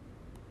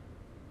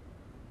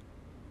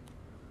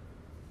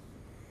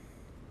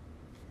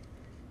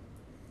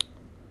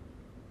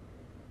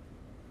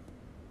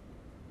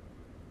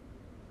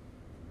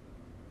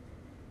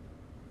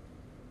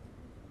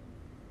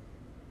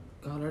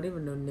 God, I don't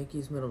even know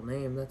Nikki's middle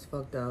name. That's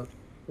fucked up.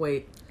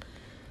 Wait.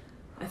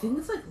 I think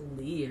it's like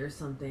Lee or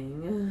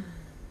something.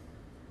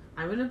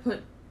 I'm gonna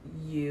put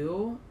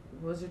you.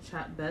 What was your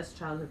best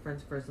childhood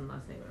friend's first and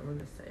last name? I'm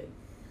gonna say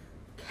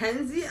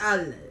Kenzie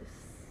Alice.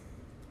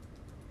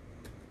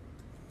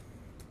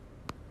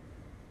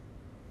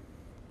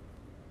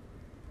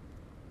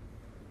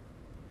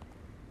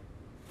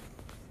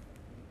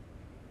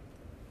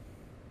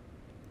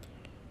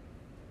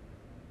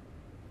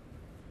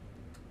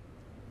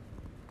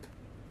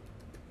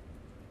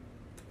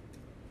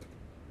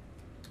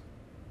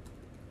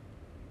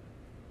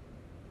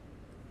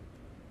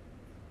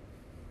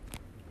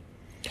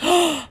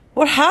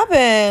 What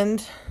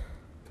happened?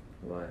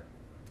 What?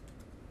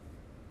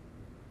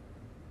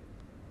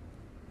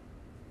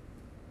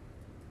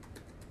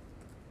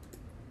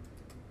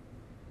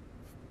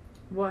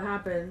 What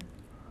happened?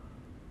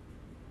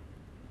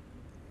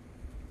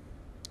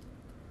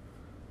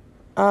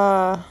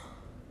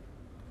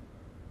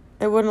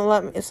 It wouldn't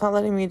let me. It's not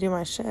letting me do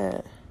my shit.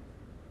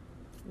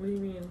 What do you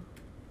mean?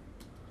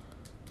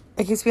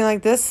 It keeps being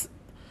like this.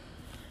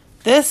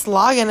 This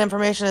login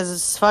information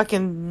is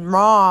fucking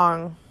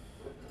wrong.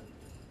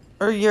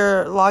 Or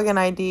your login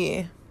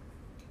ID.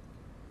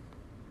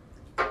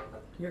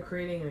 You're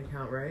creating an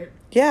account, right?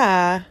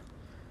 Yeah.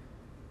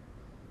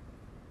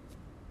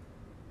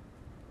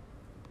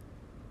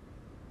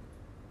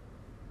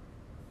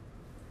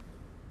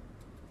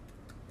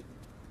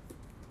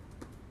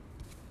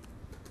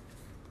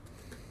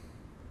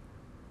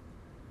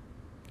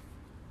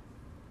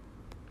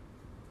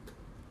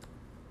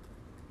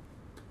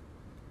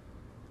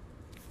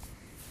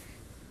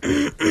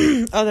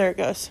 Oh, there it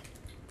goes.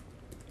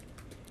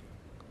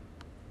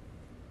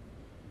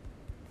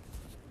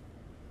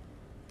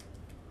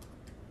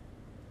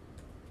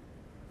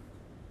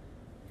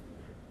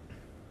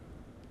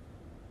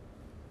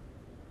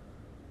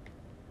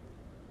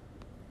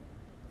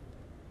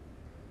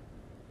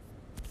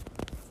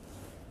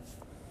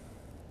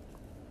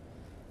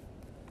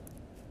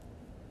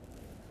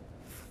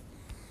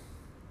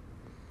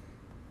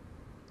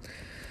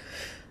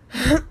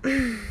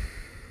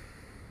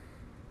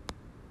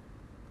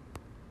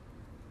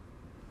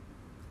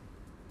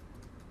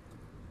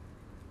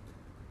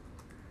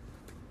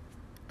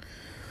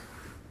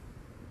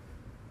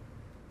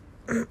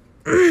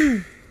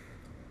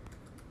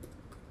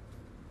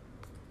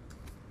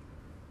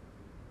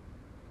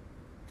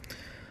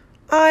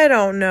 I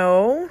don't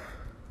know.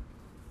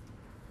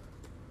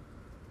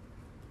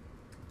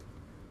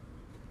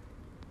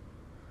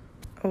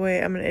 Oh,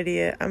 wait, I'm an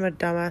idiot. I'm a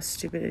dumbass,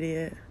 stupid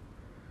idiot.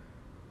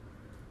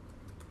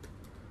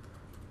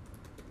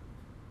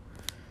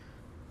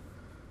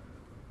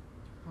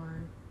 Why?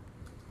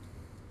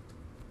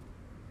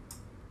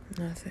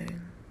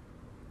 Nothing.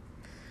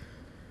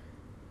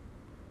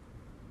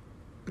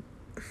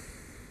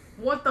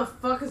 What the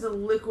fuck is a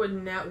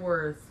liquid net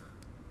worth?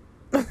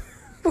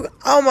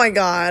 Oh my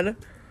god.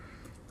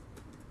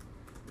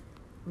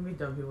 We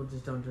dumb people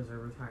just don't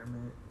deserve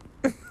retirement.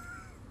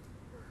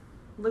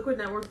 Liquid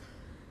net worth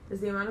is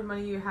the amount of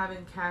money you have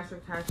in cash or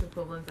cash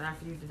equivalents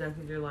after you've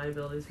deducted your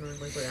liabilities from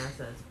liquid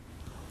assets.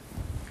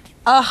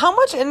 How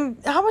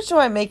much do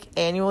I make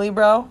annually,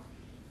 bro?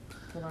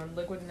 Hold on.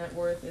 Liquid net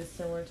worth is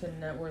similar to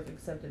net worth,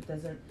 except it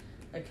doesn't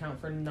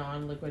account for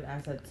non-liquid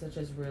assets such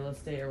as real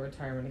estate or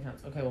retirement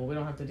accounts. Okay, well, we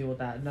don't have to deal with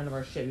that. None of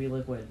our shit be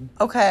liquid.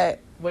 Okay.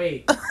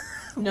 Wait.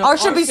 No, Our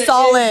shit be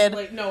solid.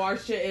 Our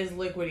shit is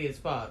liquidy as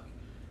fuck.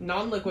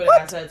 Non-liquid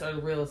assets are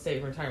real estate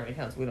and retirement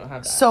accounts. We don't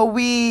have that. So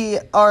we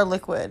are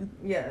liquid.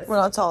 Yes. We're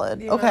not solid.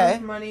 The Okay.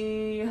 amount of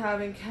money you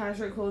have in cash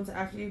or equivalents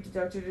after you've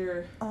deducted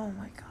your Oh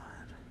my god.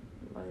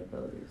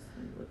 liabilities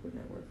and liquid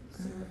net worth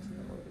is similar to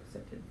net worth,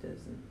 except it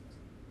doesn't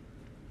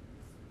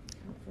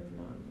count for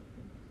non-liquid.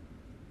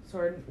 So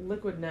our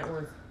liquid net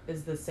worth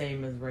is the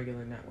same as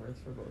regular net worth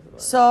for both of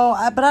us. So,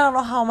 but I don't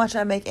know how much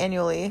I make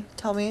annually.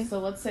 Tell me. So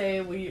let's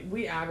say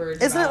we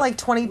average. Isn't it like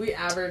 20? We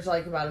average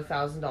like about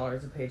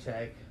 $1,000 a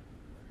paycheck.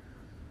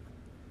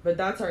 But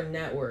that's our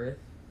net worth.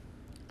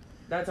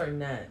 That's our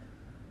net.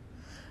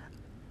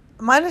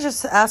 Mine is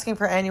just asking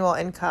for annual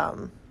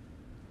income.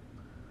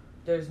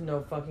 There's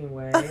no fucking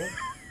way.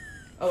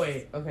 Oh,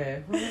 wait.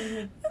 Okay.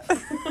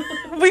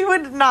 We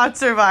would not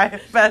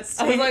survive,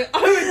 bestie. I was like,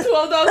 I make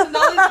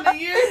 $12,000 in a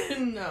year?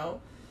 No.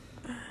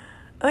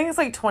 I think it's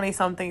like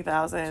 20-something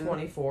thousand.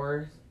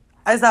 24.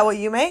 Is that what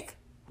you make?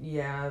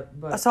 Yeah,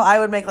 but... So I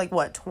would make like,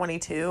 what,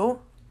 22?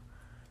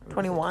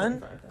 21?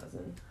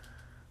 25,000.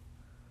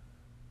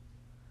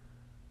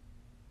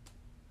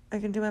 You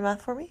can do my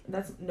math for me?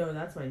 That's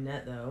my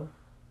net, though.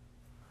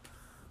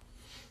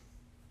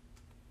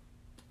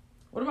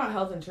 What about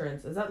health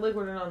insurance? Is that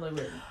liquid or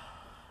non-liquid?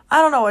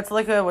 I don't know what's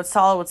liquid, what's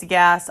solid, what's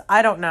gas.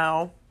 I don't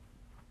know.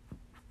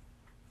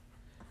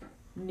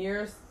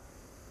 Nearest...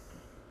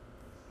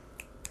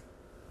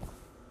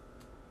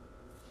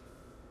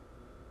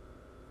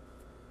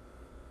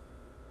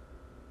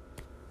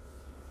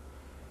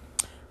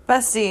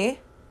 Bestie.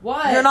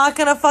 What? You're not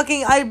gonna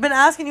fucking... I've been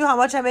asking you how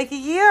much I make a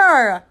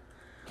year.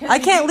 Kenzie, I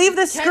can't leave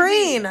the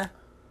screen. Kenzie.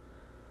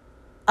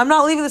 I'm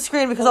not leaving the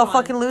screen because Hold I'll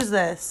on. fucking lose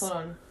this. Hold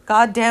on.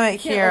 God damn it, You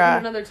can't Kiara.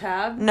 open another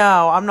tab?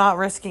 No, I'm not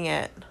risking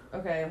it.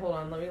 Okay, hold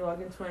on. Let me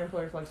log into my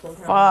employer flexible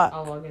account. Fuck.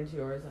 I'll log into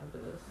yours after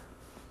this.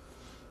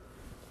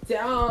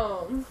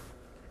 Damn.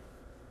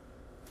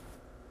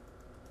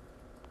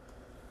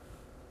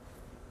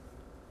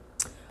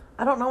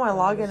 I don't know my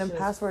login This and shit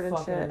is password and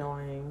fucking shit.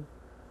 Annoying.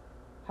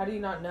 How do you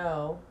not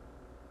know?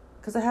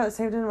 Because I have it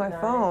saved in my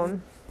 9,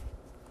 phone.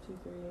 2,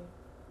 3,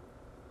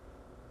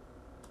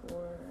 4,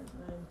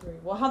 9, 3.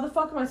 Well, how the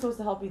fuck am I supposed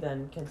to help you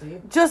then, Kenzie?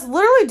 Just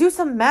literally do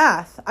some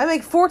math. I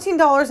make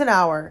 $14 an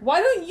hour.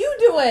 Why don't you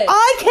do it?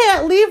 I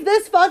can't leave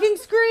this fucking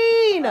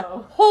screen.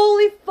 Oh.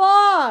 Holy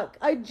fuck.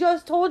 I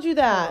just told you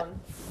that. Hold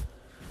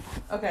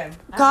on. Okay.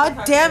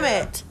 God damn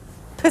it.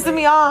 Pissing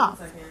me off.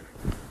 1 second.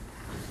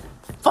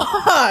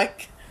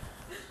 Fuck.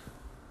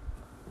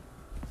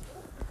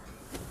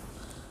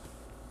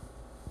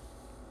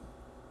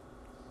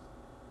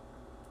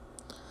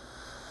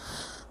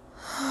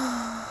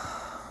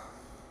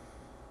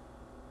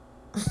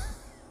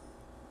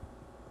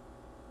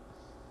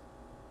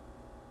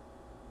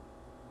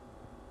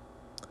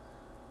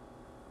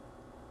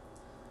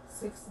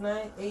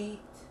 698.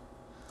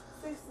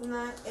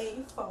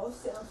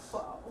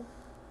 698-474.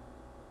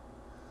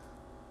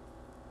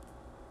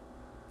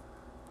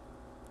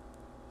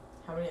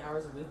 How many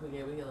hours a week we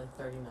get? We get like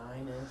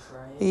 39-ish,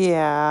 right?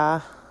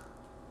 Yeah.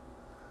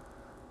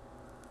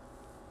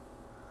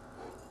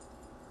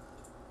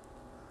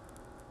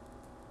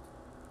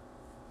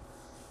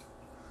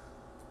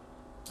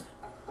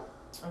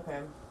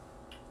 Okay.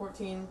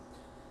 14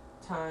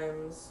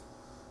 times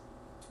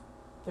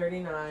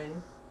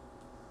 39.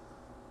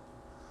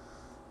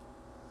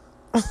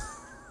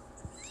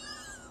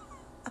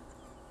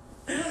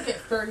 You don't get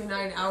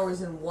 39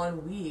 hours in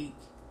 1 week.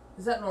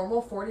 Is that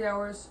normal? 40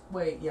 hours?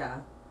 Wait, yeah.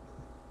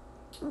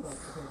 Okay,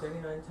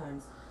 39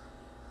 times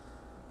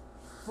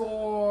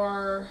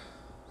 4.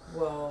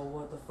 Whoa,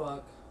 what the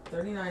fuck?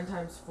 39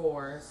 times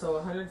 4. So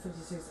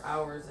 156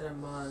 hours in a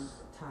month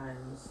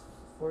times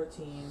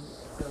 14.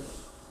 So.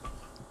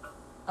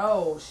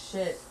 Oh,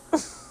 shit. So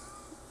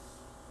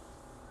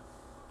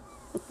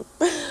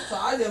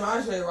I did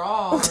my shit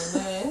wrong,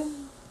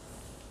 man.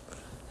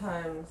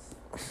 Times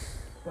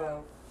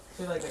 12.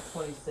 So like at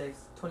 26,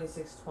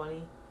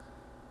 20.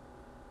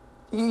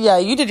 Yeah,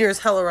 you did yours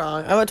hella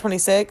wrong. I'm at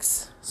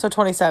 26, so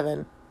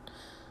 27.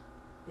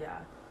 Yeah.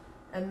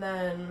 And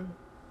then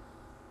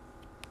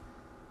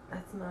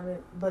that's not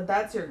it. But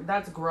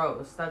that's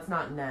gross. That's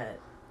not net.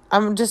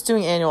 I'm just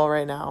doing annual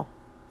right now.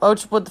 Oh,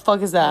 what the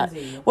fuck is that?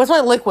 Lindsay, What's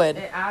my liquid?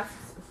 it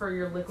asks for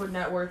your liquid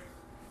net worth.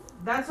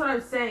 That's what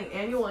I'm saying.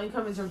 Annual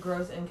income is your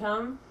gross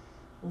income.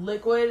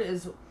 Liquid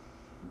is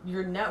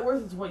your net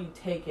worth is what you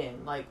take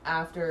in, like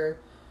after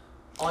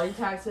all your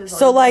taxes. All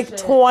So your like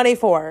bullshit.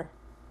 24.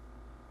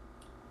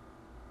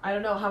 I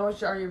don't know, how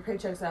much are your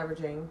paychecks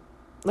averaging?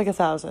 Like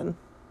 1,000.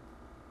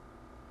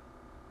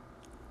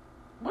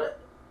 What?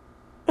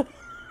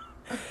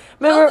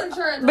 Remember, Health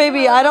insurance,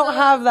 baby, I don't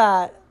have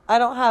that. I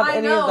don't have I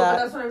any know, of that. but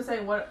that's what I'm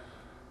saying. What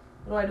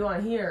do I do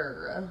on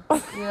here?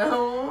 You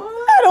know?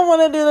 I don't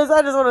want to do this.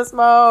 I just want to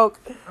smoke.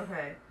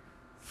 Okay.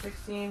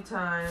 16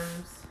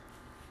 times,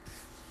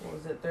 what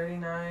was it,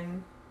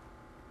 39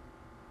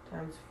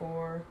 times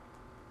 4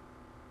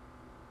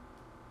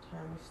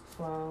 times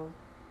 12.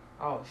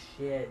 Oh,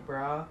 shit,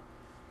 bro.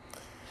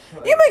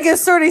 You make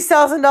us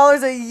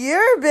 $30,000 a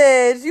year,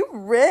 bitch. You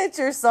rich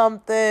or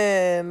something.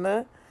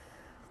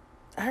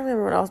 I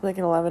remember when I was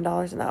making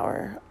 $11 an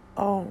hour.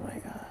 Oh, my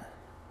God.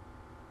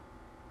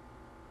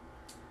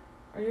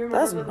 Are you a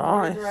That's member of the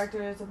board nice. of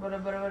directors?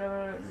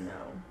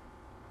 No.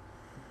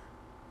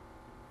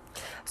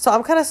 So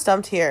I'm kind of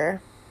stumped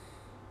here.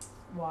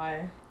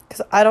 Why?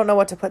 Because I don't know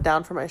what to put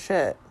down for my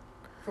shit.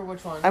 For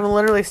which one? I'm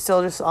literally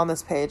still just on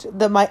this page.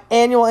 My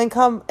annual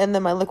income and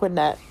then my liquid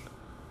net.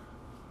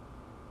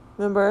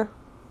 Remember?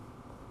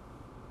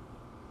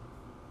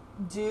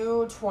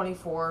 Do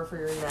 24 for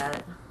your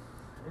net.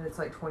 And it's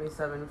like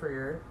 27 for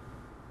your...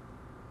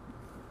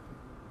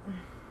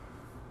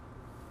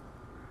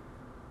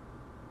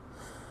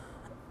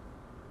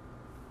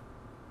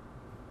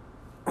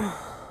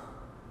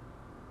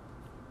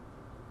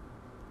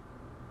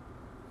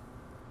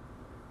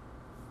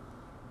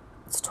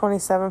 It's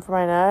 27 for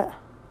my net.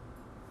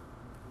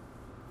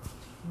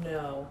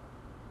 No.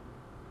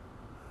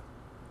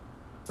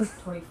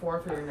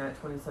 24 for your net,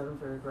 27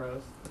 for your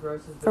gross.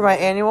 Gross is For my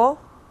annual?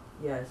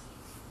 Yes.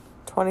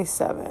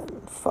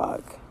 27.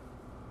 Fuck.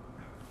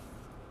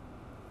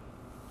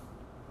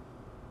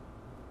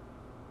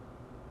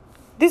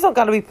 These don't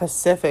gotta be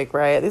Pacific,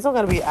 right? These don't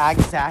gotta be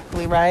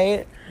exactly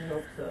right. I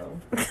hope so.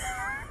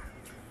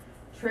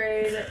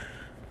 Trade.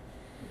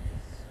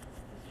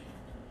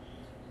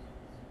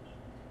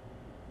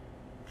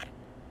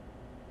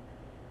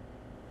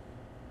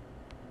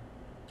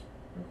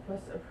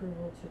 Request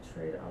approval to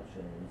trade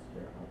options.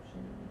 Your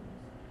options.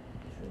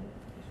 Trade.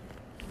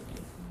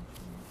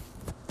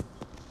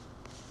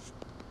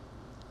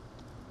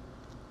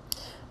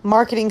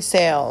 Marketing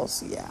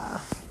sales. Yeah.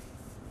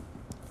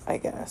 I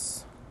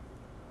guess.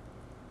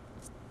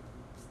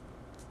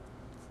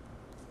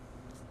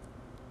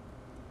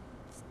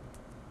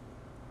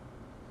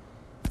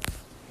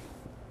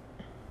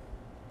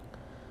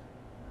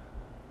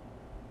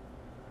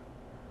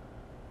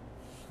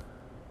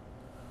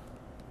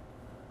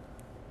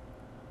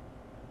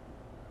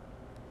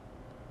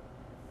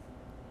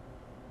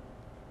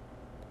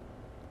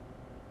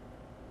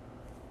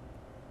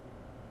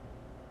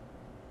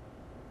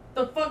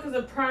 The fuck is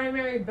a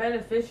primary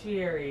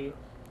beneficiary?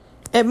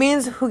 It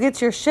means who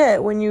gets your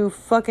shit when you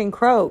fucking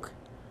croak.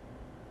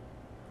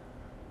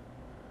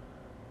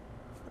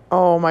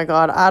 Oh my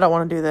God, I don't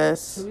want to do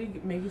this. Should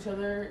we make each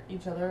other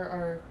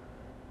our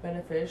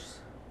benefics?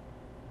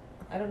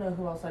 I don't know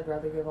who else I'd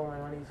rather give all my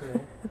money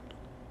to.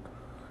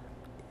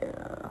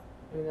 Yeah.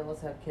 I mean,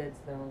 unless I have kids,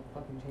 then I'll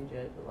fucking change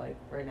it. But like,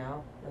 right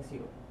now, that's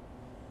you.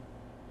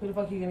 Who the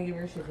fuck are you gonna give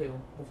your shit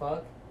to? The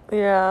fuck?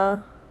 Yeah.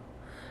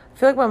 I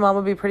feel like my mom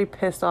would be pretty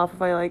pissed off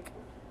if I like...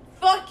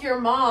 Fuck your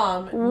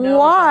mom! No.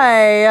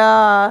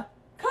 Why?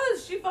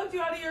 Cause she fucked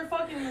you out of your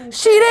fucking...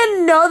 She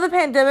didn't know the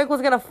pandemic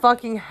was gonna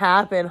fucking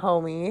happen,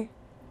 homie.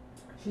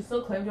 She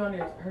still claimed you on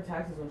her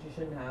taxes when she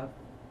shouldn't have.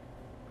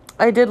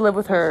 I did live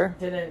with her.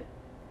 Didn't.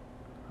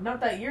 Not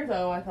that year,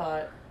 though, I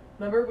thought.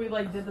 Remember, we,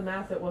 like, did the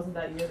math. It wasn't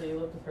that year that you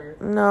lived with her.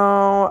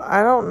 No,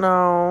 I don't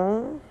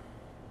know.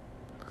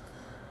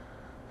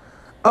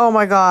 Oh,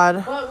 my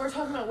God. But we're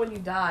talking about when you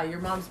die. Your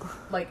mom's,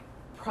 like,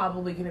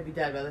 probably going to be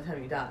dead by the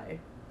time you die.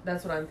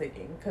 That's what I'm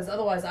thinking. Because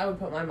otherwise, I would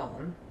put my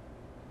mom.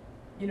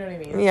 You know what I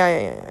mean?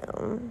 Yeah.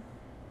 I'll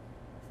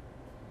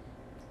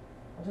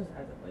just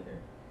add it later.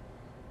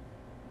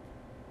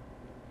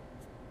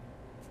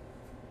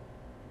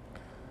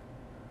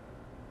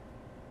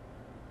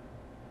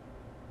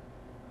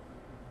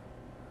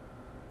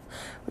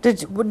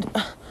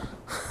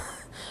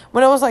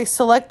 When it was like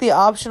select the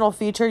optional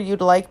feature you'd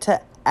like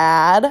to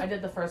add. I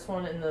did the first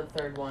one and the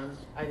third one.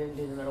 I didn't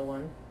do the middle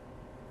one.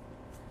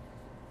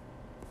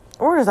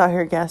 We're just out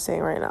here guessing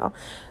right now.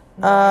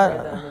 No, I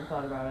read them and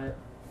thought about it.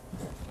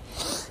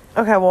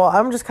 Okay, well,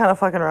 I'm just kind of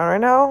fucking around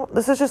right now.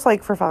 This is just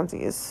like for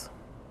funsies.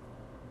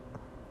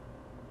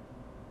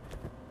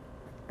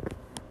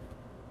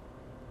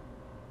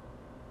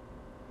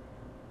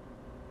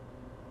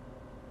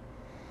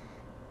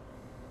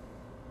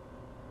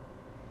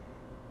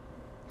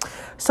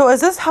 So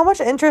is this, how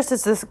much interest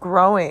is this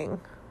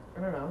growing?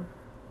 I don't know.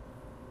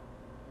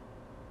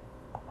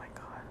 Oh my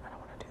God, I don't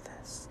want to do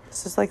this.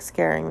 This is like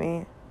scaring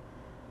me.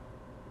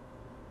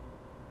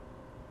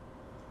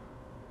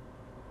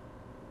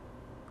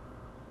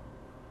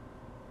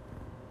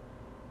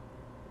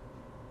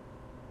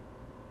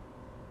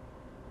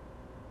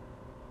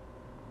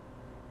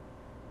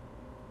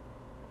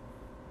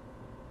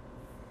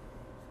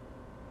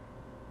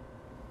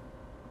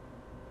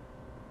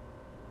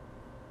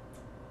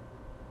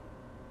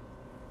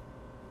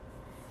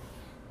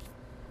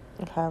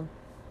 Okay.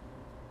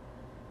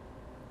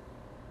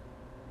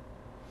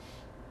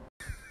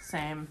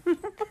 Same. I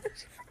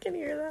can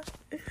hear that.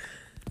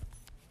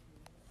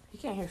 He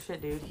can't hear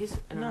shit, dude. He's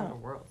in another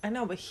world. I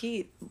know, but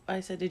I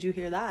said, did you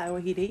hear that?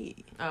 What he'd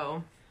eat.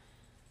 Oh.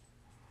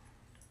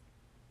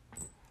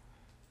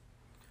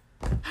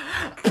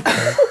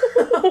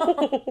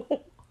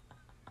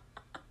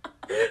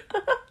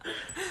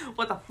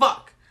 What the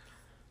fuck?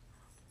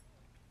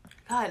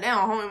 God damn,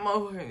 how many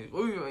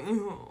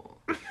motherfuckers?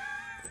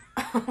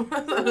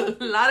 A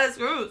lot of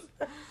screws.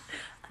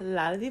 A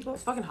lot of people.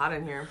 It's fucking hot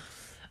in here.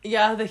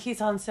 Yeah, the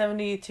heat's on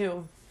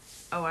 72.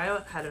 Oh, I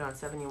had it on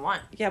 71.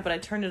 Yeah, but I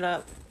turned it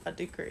up a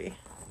degree.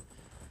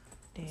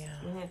 Damn.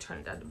 I'm gonna turn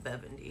it down to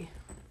 70.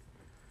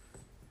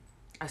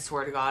 I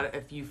swear to God,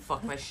 if you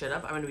fuck my shit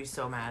up, I'm gonna be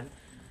so mad.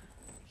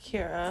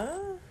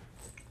 Kiara?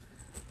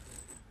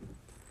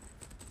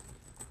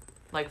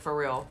 Like, for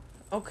real.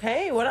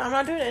 Okay, what? I'm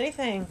not doing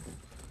anything.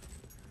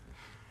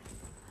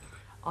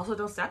 Also,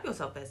 don't stab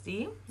yourself,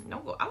 bestie.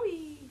 Don't go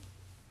owie.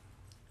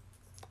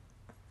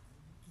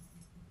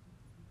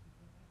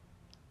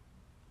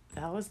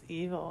 That was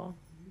evil.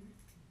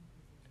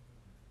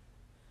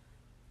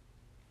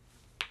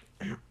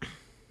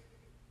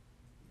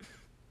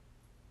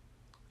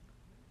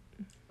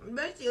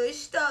 Bestie,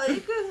 stop.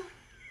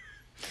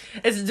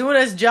 It's doing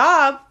its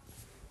job.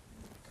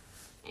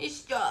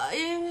 Stop.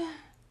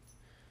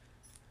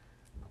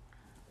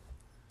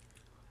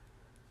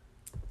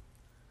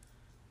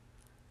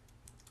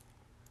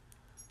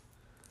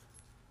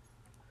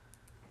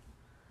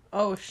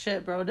 Oh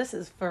shit, bro. This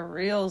is for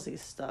reals.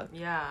 He's stuck.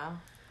 Yeah.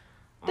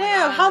 Oh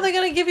Damn, how they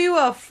gonna give you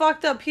a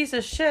fucked up piece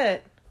of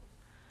shit?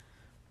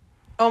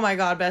 Oh my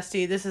God,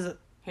 bestie. This is...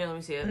 Here, let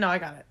me see it. No, I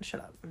got it.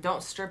 Shut up.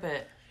 Don't strip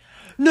it.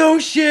 No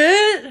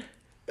shit!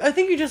 I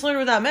think you just learned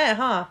what that meant,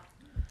 huh?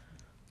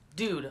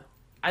 Dude,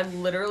 I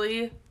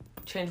literally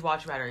change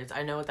watch batteries.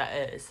 I know what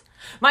that is.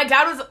 My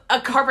dad was a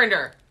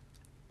carpenter.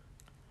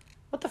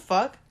 What the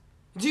fuck?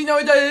 Do you know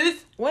what that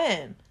is?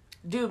 When?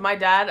 Dude, my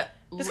dad...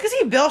 Just because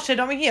he built shit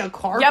don't mean he a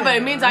carpenter. Yeah, but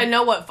it means I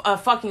know what a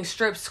fucking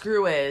strip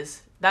screw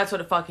is. That's what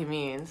it fucking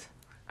means.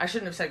 I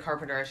shouldn't have said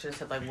carpenter. I should have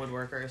said, like,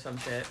 woodworker or some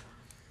shit.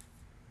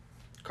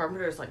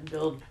 Carpenters, like,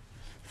 build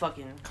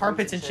fucking...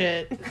 carpets and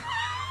shit.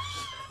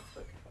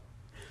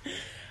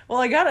 Well,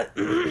 I got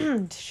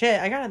it. Shit,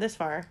 I got it this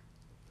far.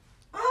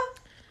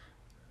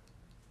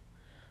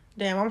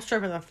 Damn, I'm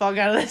stripping the fuck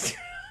out of this.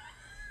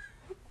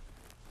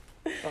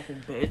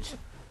 Fucking bitch.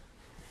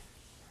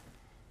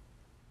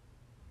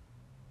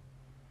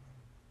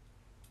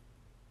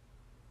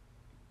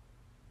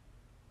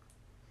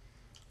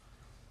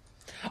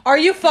 Are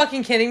you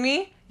fucking kidding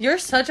me? You're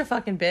such a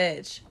fucking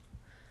bitch.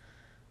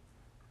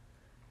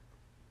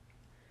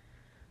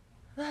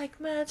 Like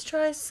Matt's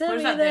try send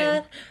me that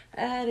that.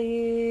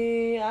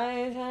 Addie, I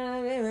ain't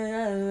trying to be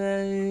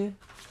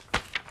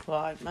with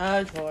like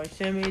my toy,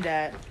 send me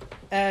that.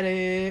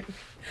 Addie.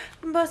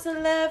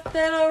 Bustin' left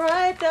and a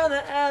right down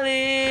the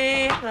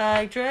alley.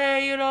 Like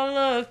Dre, you don't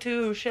look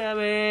too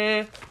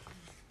shabby.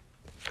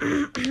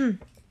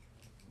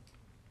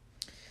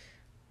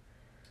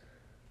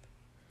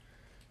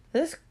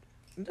 This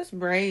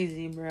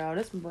brazy, bro.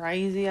 This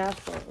brazy ass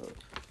fuck.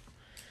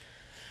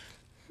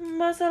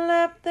 Must have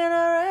left and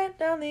I right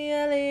down the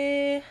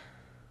alley.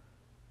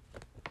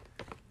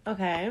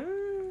 Okay.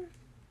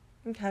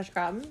 Cash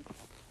grab.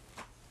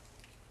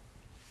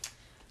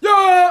 Yeah!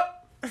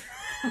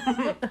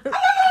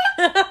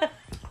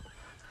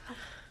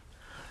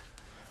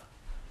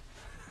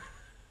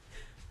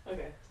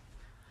 Okay.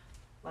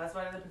 Last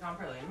bite of the pecan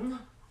praline.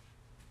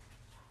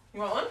 You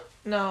want one?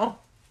 No.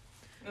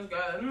 It's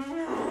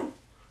good.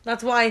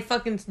 That's why I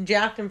fucking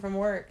jacked him from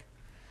work.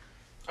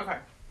 Okay.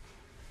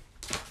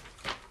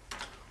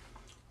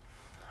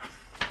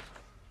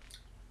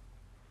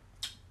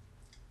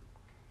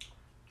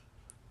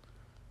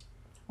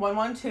 One,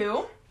 1,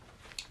 2.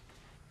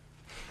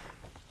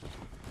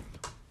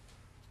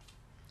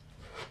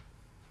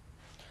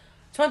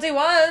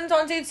 21,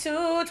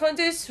 22,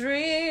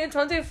 23,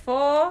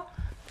 24.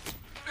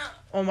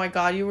 Oh my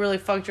god, you really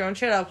fucked your own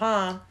shit up,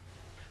 huh?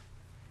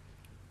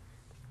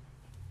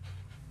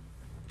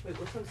 Wait,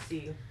 what's on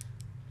C?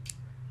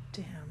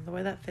 Damn, the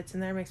way that fits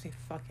in there makes me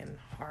fucking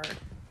hard.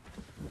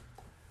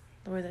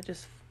 The way that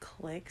just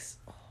clicks.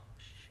 Oh,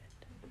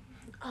 shit.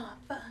 Oh,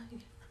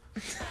 fine.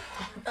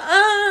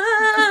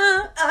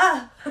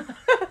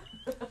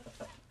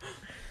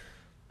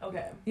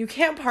 Okay. You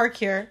can't park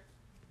here.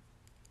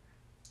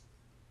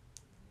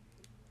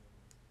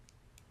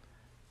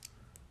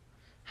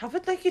 How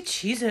about like you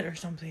cheese it or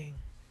something?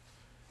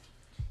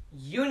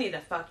 You need to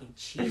fucking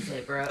cheese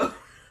it, bro.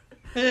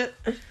 Okay.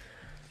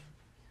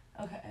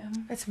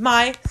 It's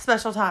my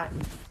special time.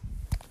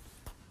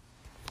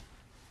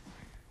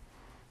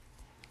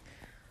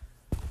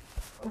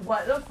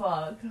 What the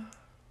fuck?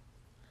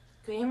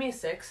 Can you give me a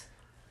 6?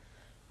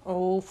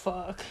 Oh,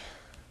 fuck. I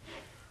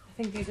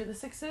think these are the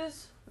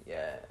 6s?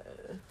 Yeah.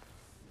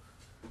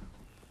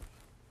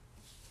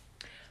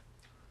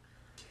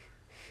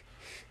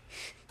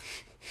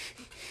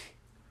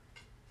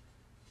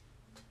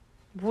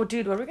 Well,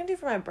 dude, what are we gonna do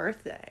for my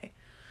birthday?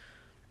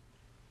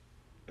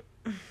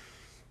 I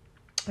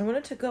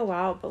wanted to go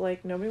out, but,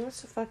 like, nobody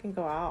wants to fucking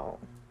go out.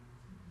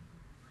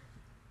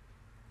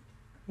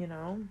 You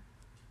know?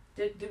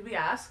 Did we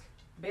ask?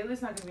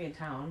 Bailey's not gonna be in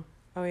town.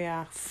 Oh,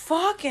 yeah.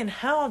 Fucking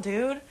hell,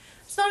 dude.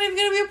 It's not even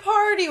gonna be a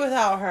party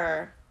without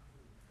her.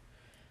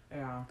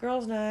 Yeah.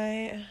 Girls'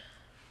 night.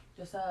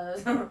 Just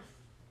us.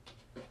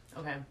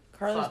 Okay.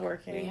 Carla's Fuck.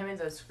 working. Can you hand me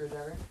the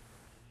screwdriver?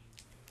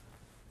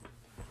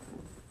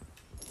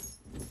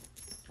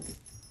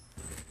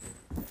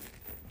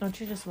 Don't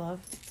you just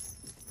love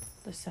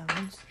the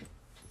sounds?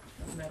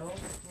 Metal?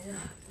 Yeah.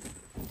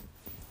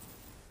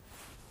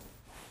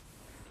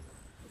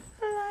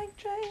 Like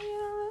trying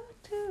to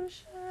look too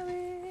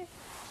shabby.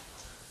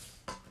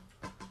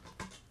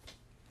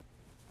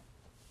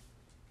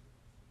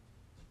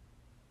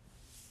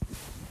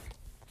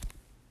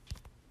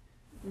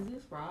 Is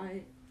this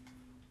right?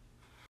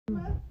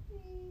 Why?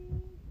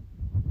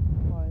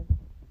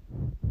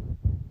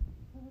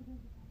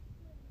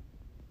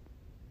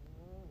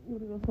 You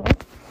wanna go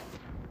smoke?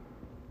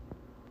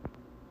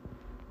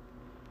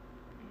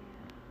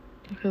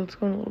 Okay, let's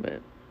go in a little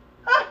bit.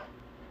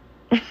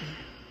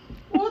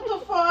 What the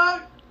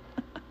fuck?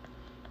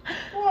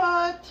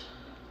 What?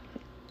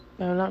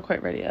 No, I'm not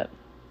quite ready yet.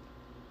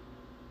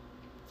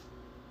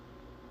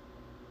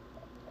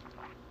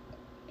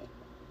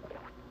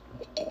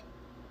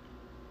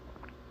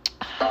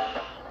 I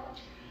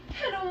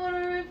don't want to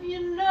rip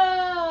you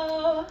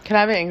know. Can I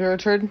have an Angry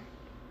Orchard?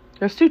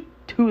 There's two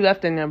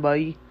left in there,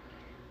 buddy.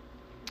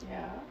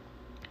 Yeah.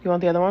 You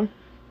want the other one?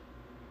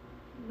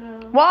 No.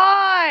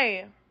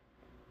 Why?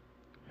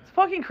 It's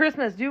fucking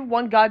Christmas. Do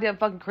one goddamn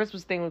fucking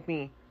Christmas thing with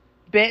me,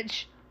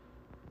 bitch.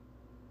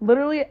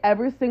 Literally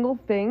every single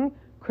thing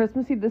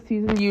Christmassy this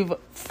season you've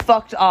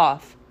fucked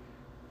off.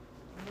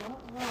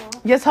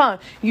 Yes, huh?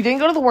 You didn't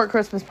go to the work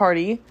Christmas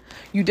party.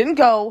 You didn't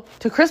go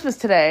to Christmas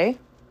today.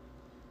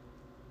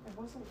 It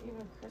wasn't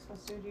even Christmas,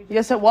 dude. You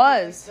Yes, it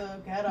was.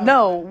 Like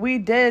No, we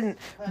didn't.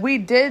 We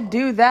did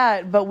do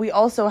that, but we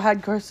also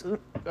had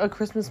a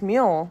Christmas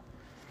meal.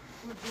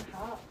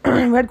 We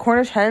had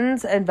Cornish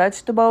hens and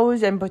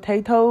vegetables and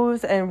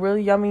potatoes and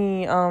really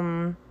yummy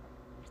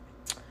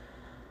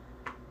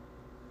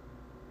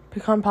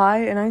pecan pie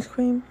and ice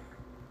cream.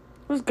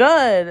 It was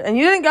good, and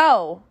you didn't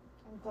go.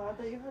 I'm glad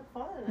that you had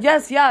fun.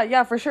 Yes,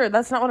 yeah, for sure.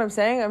 That's not what I'm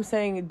saying. I'm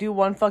saying do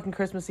one fucking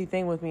Christmassy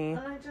thing with me. And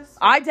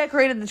I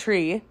decorated the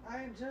tree.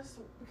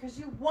 Because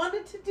you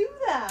wanted to do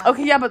that.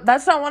 Okay, yeah, but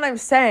that's not what I'm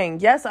saying.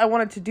 Yes, I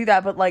wanted to do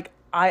that, but like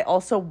I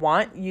also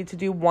want you to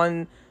do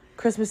one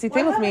Christmassy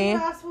thing with me. You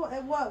asked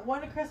what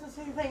one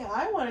Christmassy thing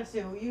I wanted to.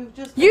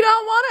 You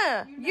don't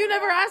wanna. You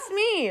never asked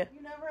me. You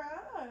never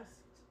asked.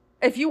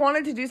 If you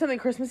wanted to do something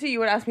Christmassy, you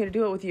would ask me to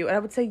do it with you, and I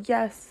would say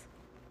yes.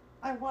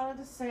 I wanted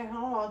to stay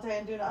home all day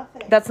and do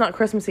nothing. That's not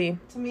Christmassy.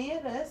 To me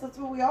it is. That's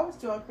what we always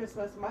do on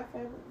Christmas. My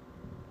favorite.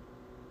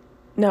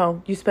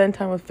 No, you spend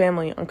time with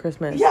family on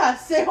Christmas. Yeah,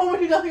 stay home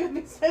and do nothing with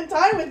me. Spend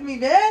time with me,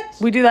 bitch.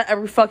 We do that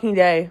every fucking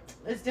day.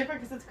 It's different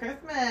because it's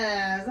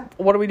Christmas.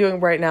 What are we doing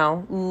right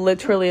now?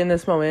 Literally in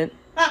this moment.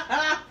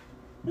 I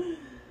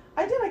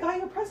got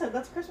you a present.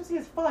 That's Christmassy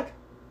as fuck.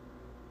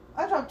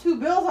 I dropped 2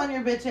 bills on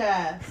your bitch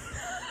ass.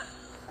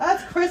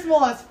 That's Christmas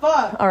as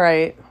fuck. All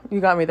right, you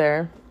got me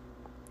there.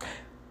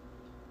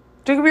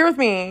 Drink a beer with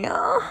me.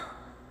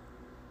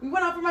 We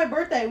went out for my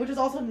birthday, which is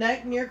also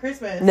near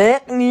Christmas.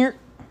 Near.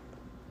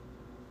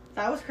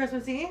 That was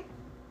Christmassy.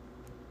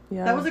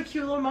 Yeah. That was a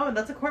cute little moment.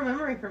 That's a core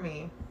memory for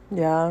me.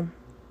 Yeah.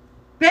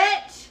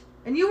 Bitch!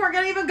 And you weren't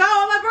gonna even go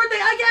on my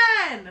birthday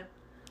again!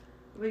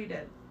 But you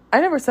did. I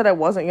never said I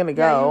wasn't gonna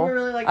go. Yeah, you were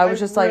really like, I was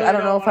just like, really I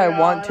don't know if I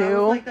want to. And I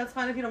was like, that's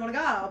fine if you don't want to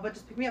go, but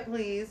just pick me up,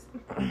 please.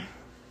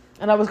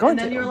 And I was going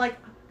to. And then you were like...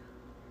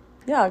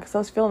 Yeah, because I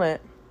was feeling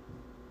it.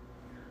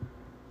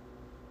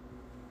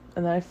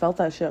 And then I felt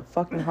that shit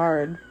fucking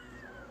hard.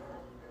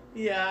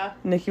 Yeah.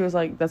 Nikki was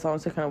like, that's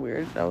honestly kind of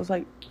weird. I was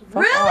like,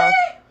 fuck really? off.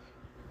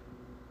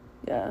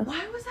 Yeah.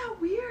 Why was that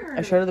weird?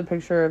 I showed her the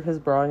picture of his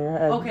bra on your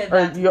head. Okay,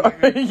 that's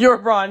or your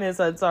bra on his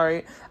head,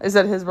 sorry. I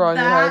said his bra on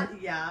your head.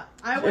 Yeah.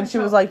 And she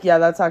was like, yeah,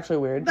 that's actually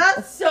weird.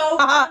 That's so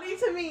funny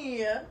to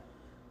me. I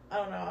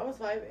don't know. I was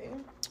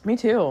vibing. Me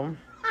too.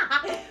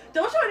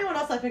 Don't show anyone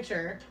else that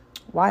picture.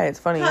 Why? It's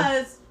funny.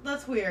 Because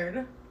that's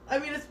weird. I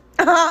mean, it's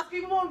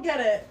people won't get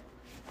it.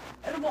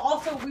 And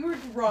also, we were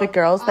drunk. The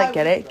girls that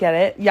get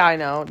it. Yeah, I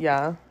know.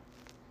 Yeah.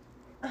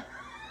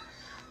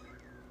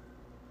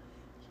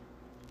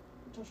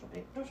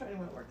 Don't show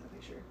anyone at work that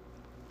picture.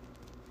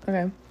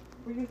 Okay.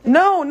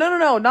 No,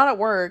 not at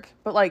work.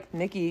 But like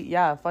Nikki,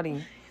 yeah,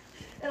 funny.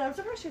 And I'm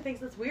surprised she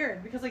thinks that's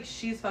weird because like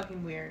she's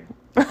fucking weird.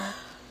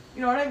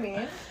 You know what I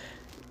mean?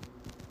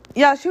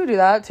 Yeah, she would do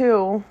that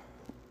too.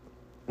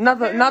 Not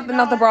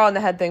the bra on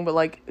the head thing, but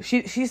like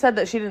she said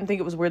that she didn't think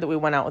it was weird that we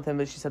went out with him,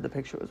 but she said the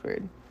picture was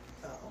weird.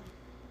 Oh.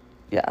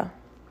 Yeah.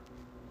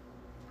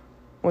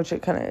 Which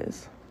it kind of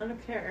is. I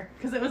don't care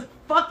because it was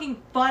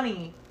fucking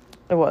funny.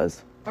 It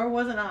was. Or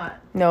was it not?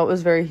 No, it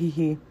was very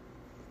hee-hee.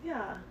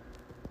 Yeah.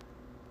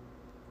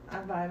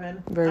 I'm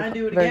vibing. Very, I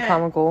do it very again.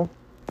 comical.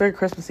 Very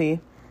Christmassy.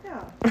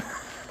 Yeah.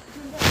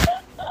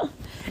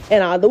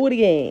 And I'll do it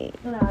again.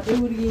 And I'll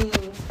do it again.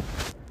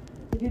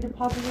 Did you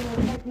deposit your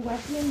little Becky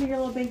Westy into your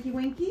little Banky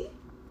Winky?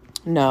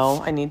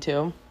 No, I need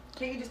to.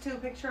 Can't you just do a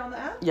picture on the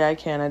app? Yeah, I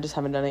can. I just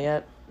haven't done it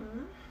yet.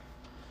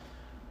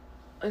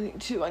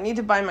 Mm-hmm. I need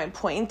to buy my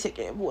plane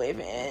ticket. Wait a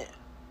minute.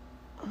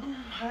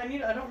 I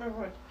don't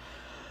remember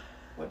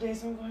what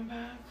days I'm going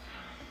back.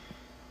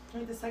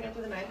 Like the 2nd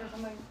through the 9th or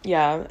something.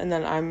 Yeah, and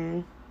then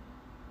I'm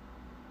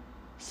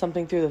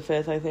something through the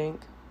 5th, I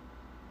think.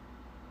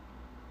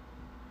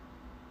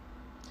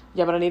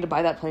 Yeah, but I need to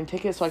buy that plane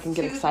ticket so I can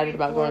get excited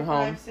about going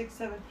home. 5, 6,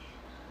 7.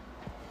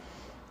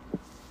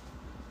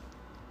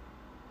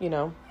 You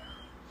know?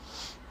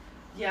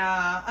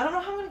 Yeah, I don't know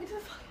how I'm gonna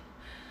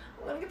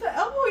get to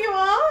elbow you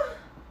on.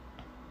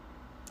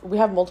 We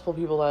have multiple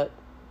people that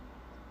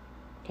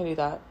can do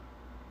that.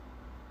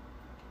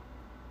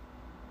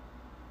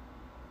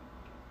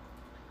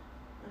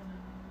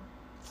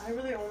 I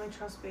really only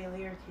trust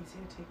Bailey or Casey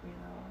to take me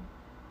though.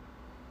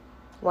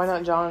 Why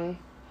not John?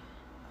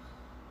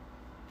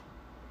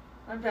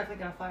 I'm definitely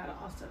gonna fly out of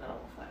Austin. I don't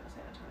want to fly out of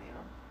San Antonio.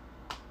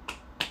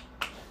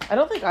 I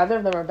don't think either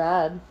of them are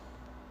bad.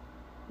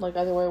 Like,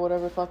 either way,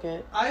 whatever, fuck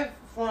it. I've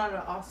flown out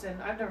of Austin.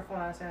 I've never flown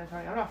out of San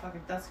Antonio. I'm not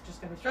fucking... That's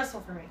just gonna be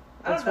stressful for me.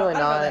 It's really I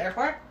don't know not. the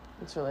airport.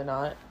 It's really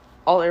not.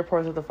 All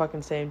airports are the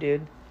fucking same,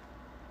 dude.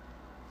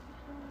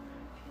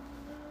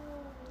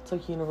 It's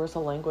like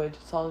universal language.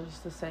 It's all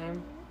just the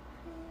same.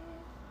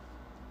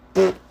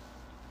 You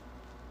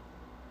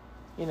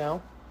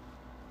know?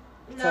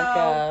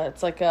 No.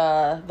 It's like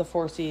the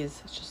 4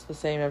 C's. It's just the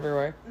same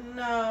everywhere.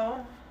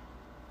 No.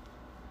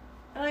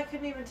 And I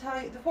couldn't even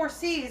tell you. The 4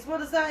 C's, what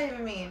does that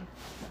even mean?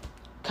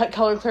 Cut,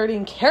 color, clarity,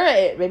 and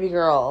carrot, baby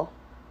girl.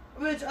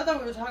 Which, I thought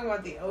we were talking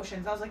about the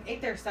oceans. I was like,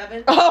 ain't there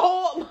 7?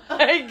 Oh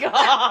my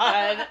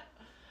god.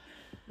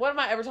 When am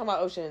I ever talking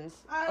about oceans?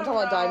 I'm talking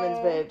about diamonds,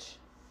 bitch.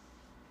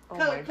 Oh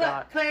my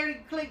god. Clarity,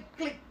 click,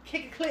 click,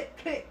 kick, click,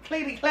 click,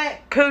 clickety,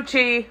 clack.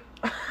 Coochie.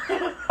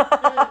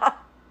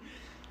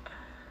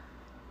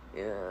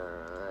 Yeah.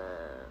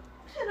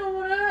 I don't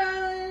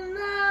wanna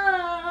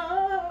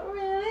know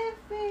really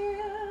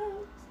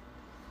feels.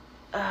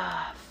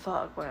 Ah,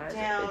 fuck. My eyes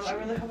Damn, are I itchy.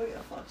 really hope I get a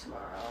fuck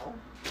tomorrow.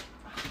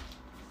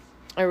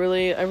 I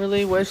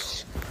really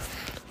wish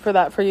for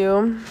that for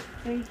you.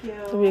 Thank you.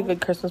 It'll be a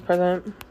good Christmas present.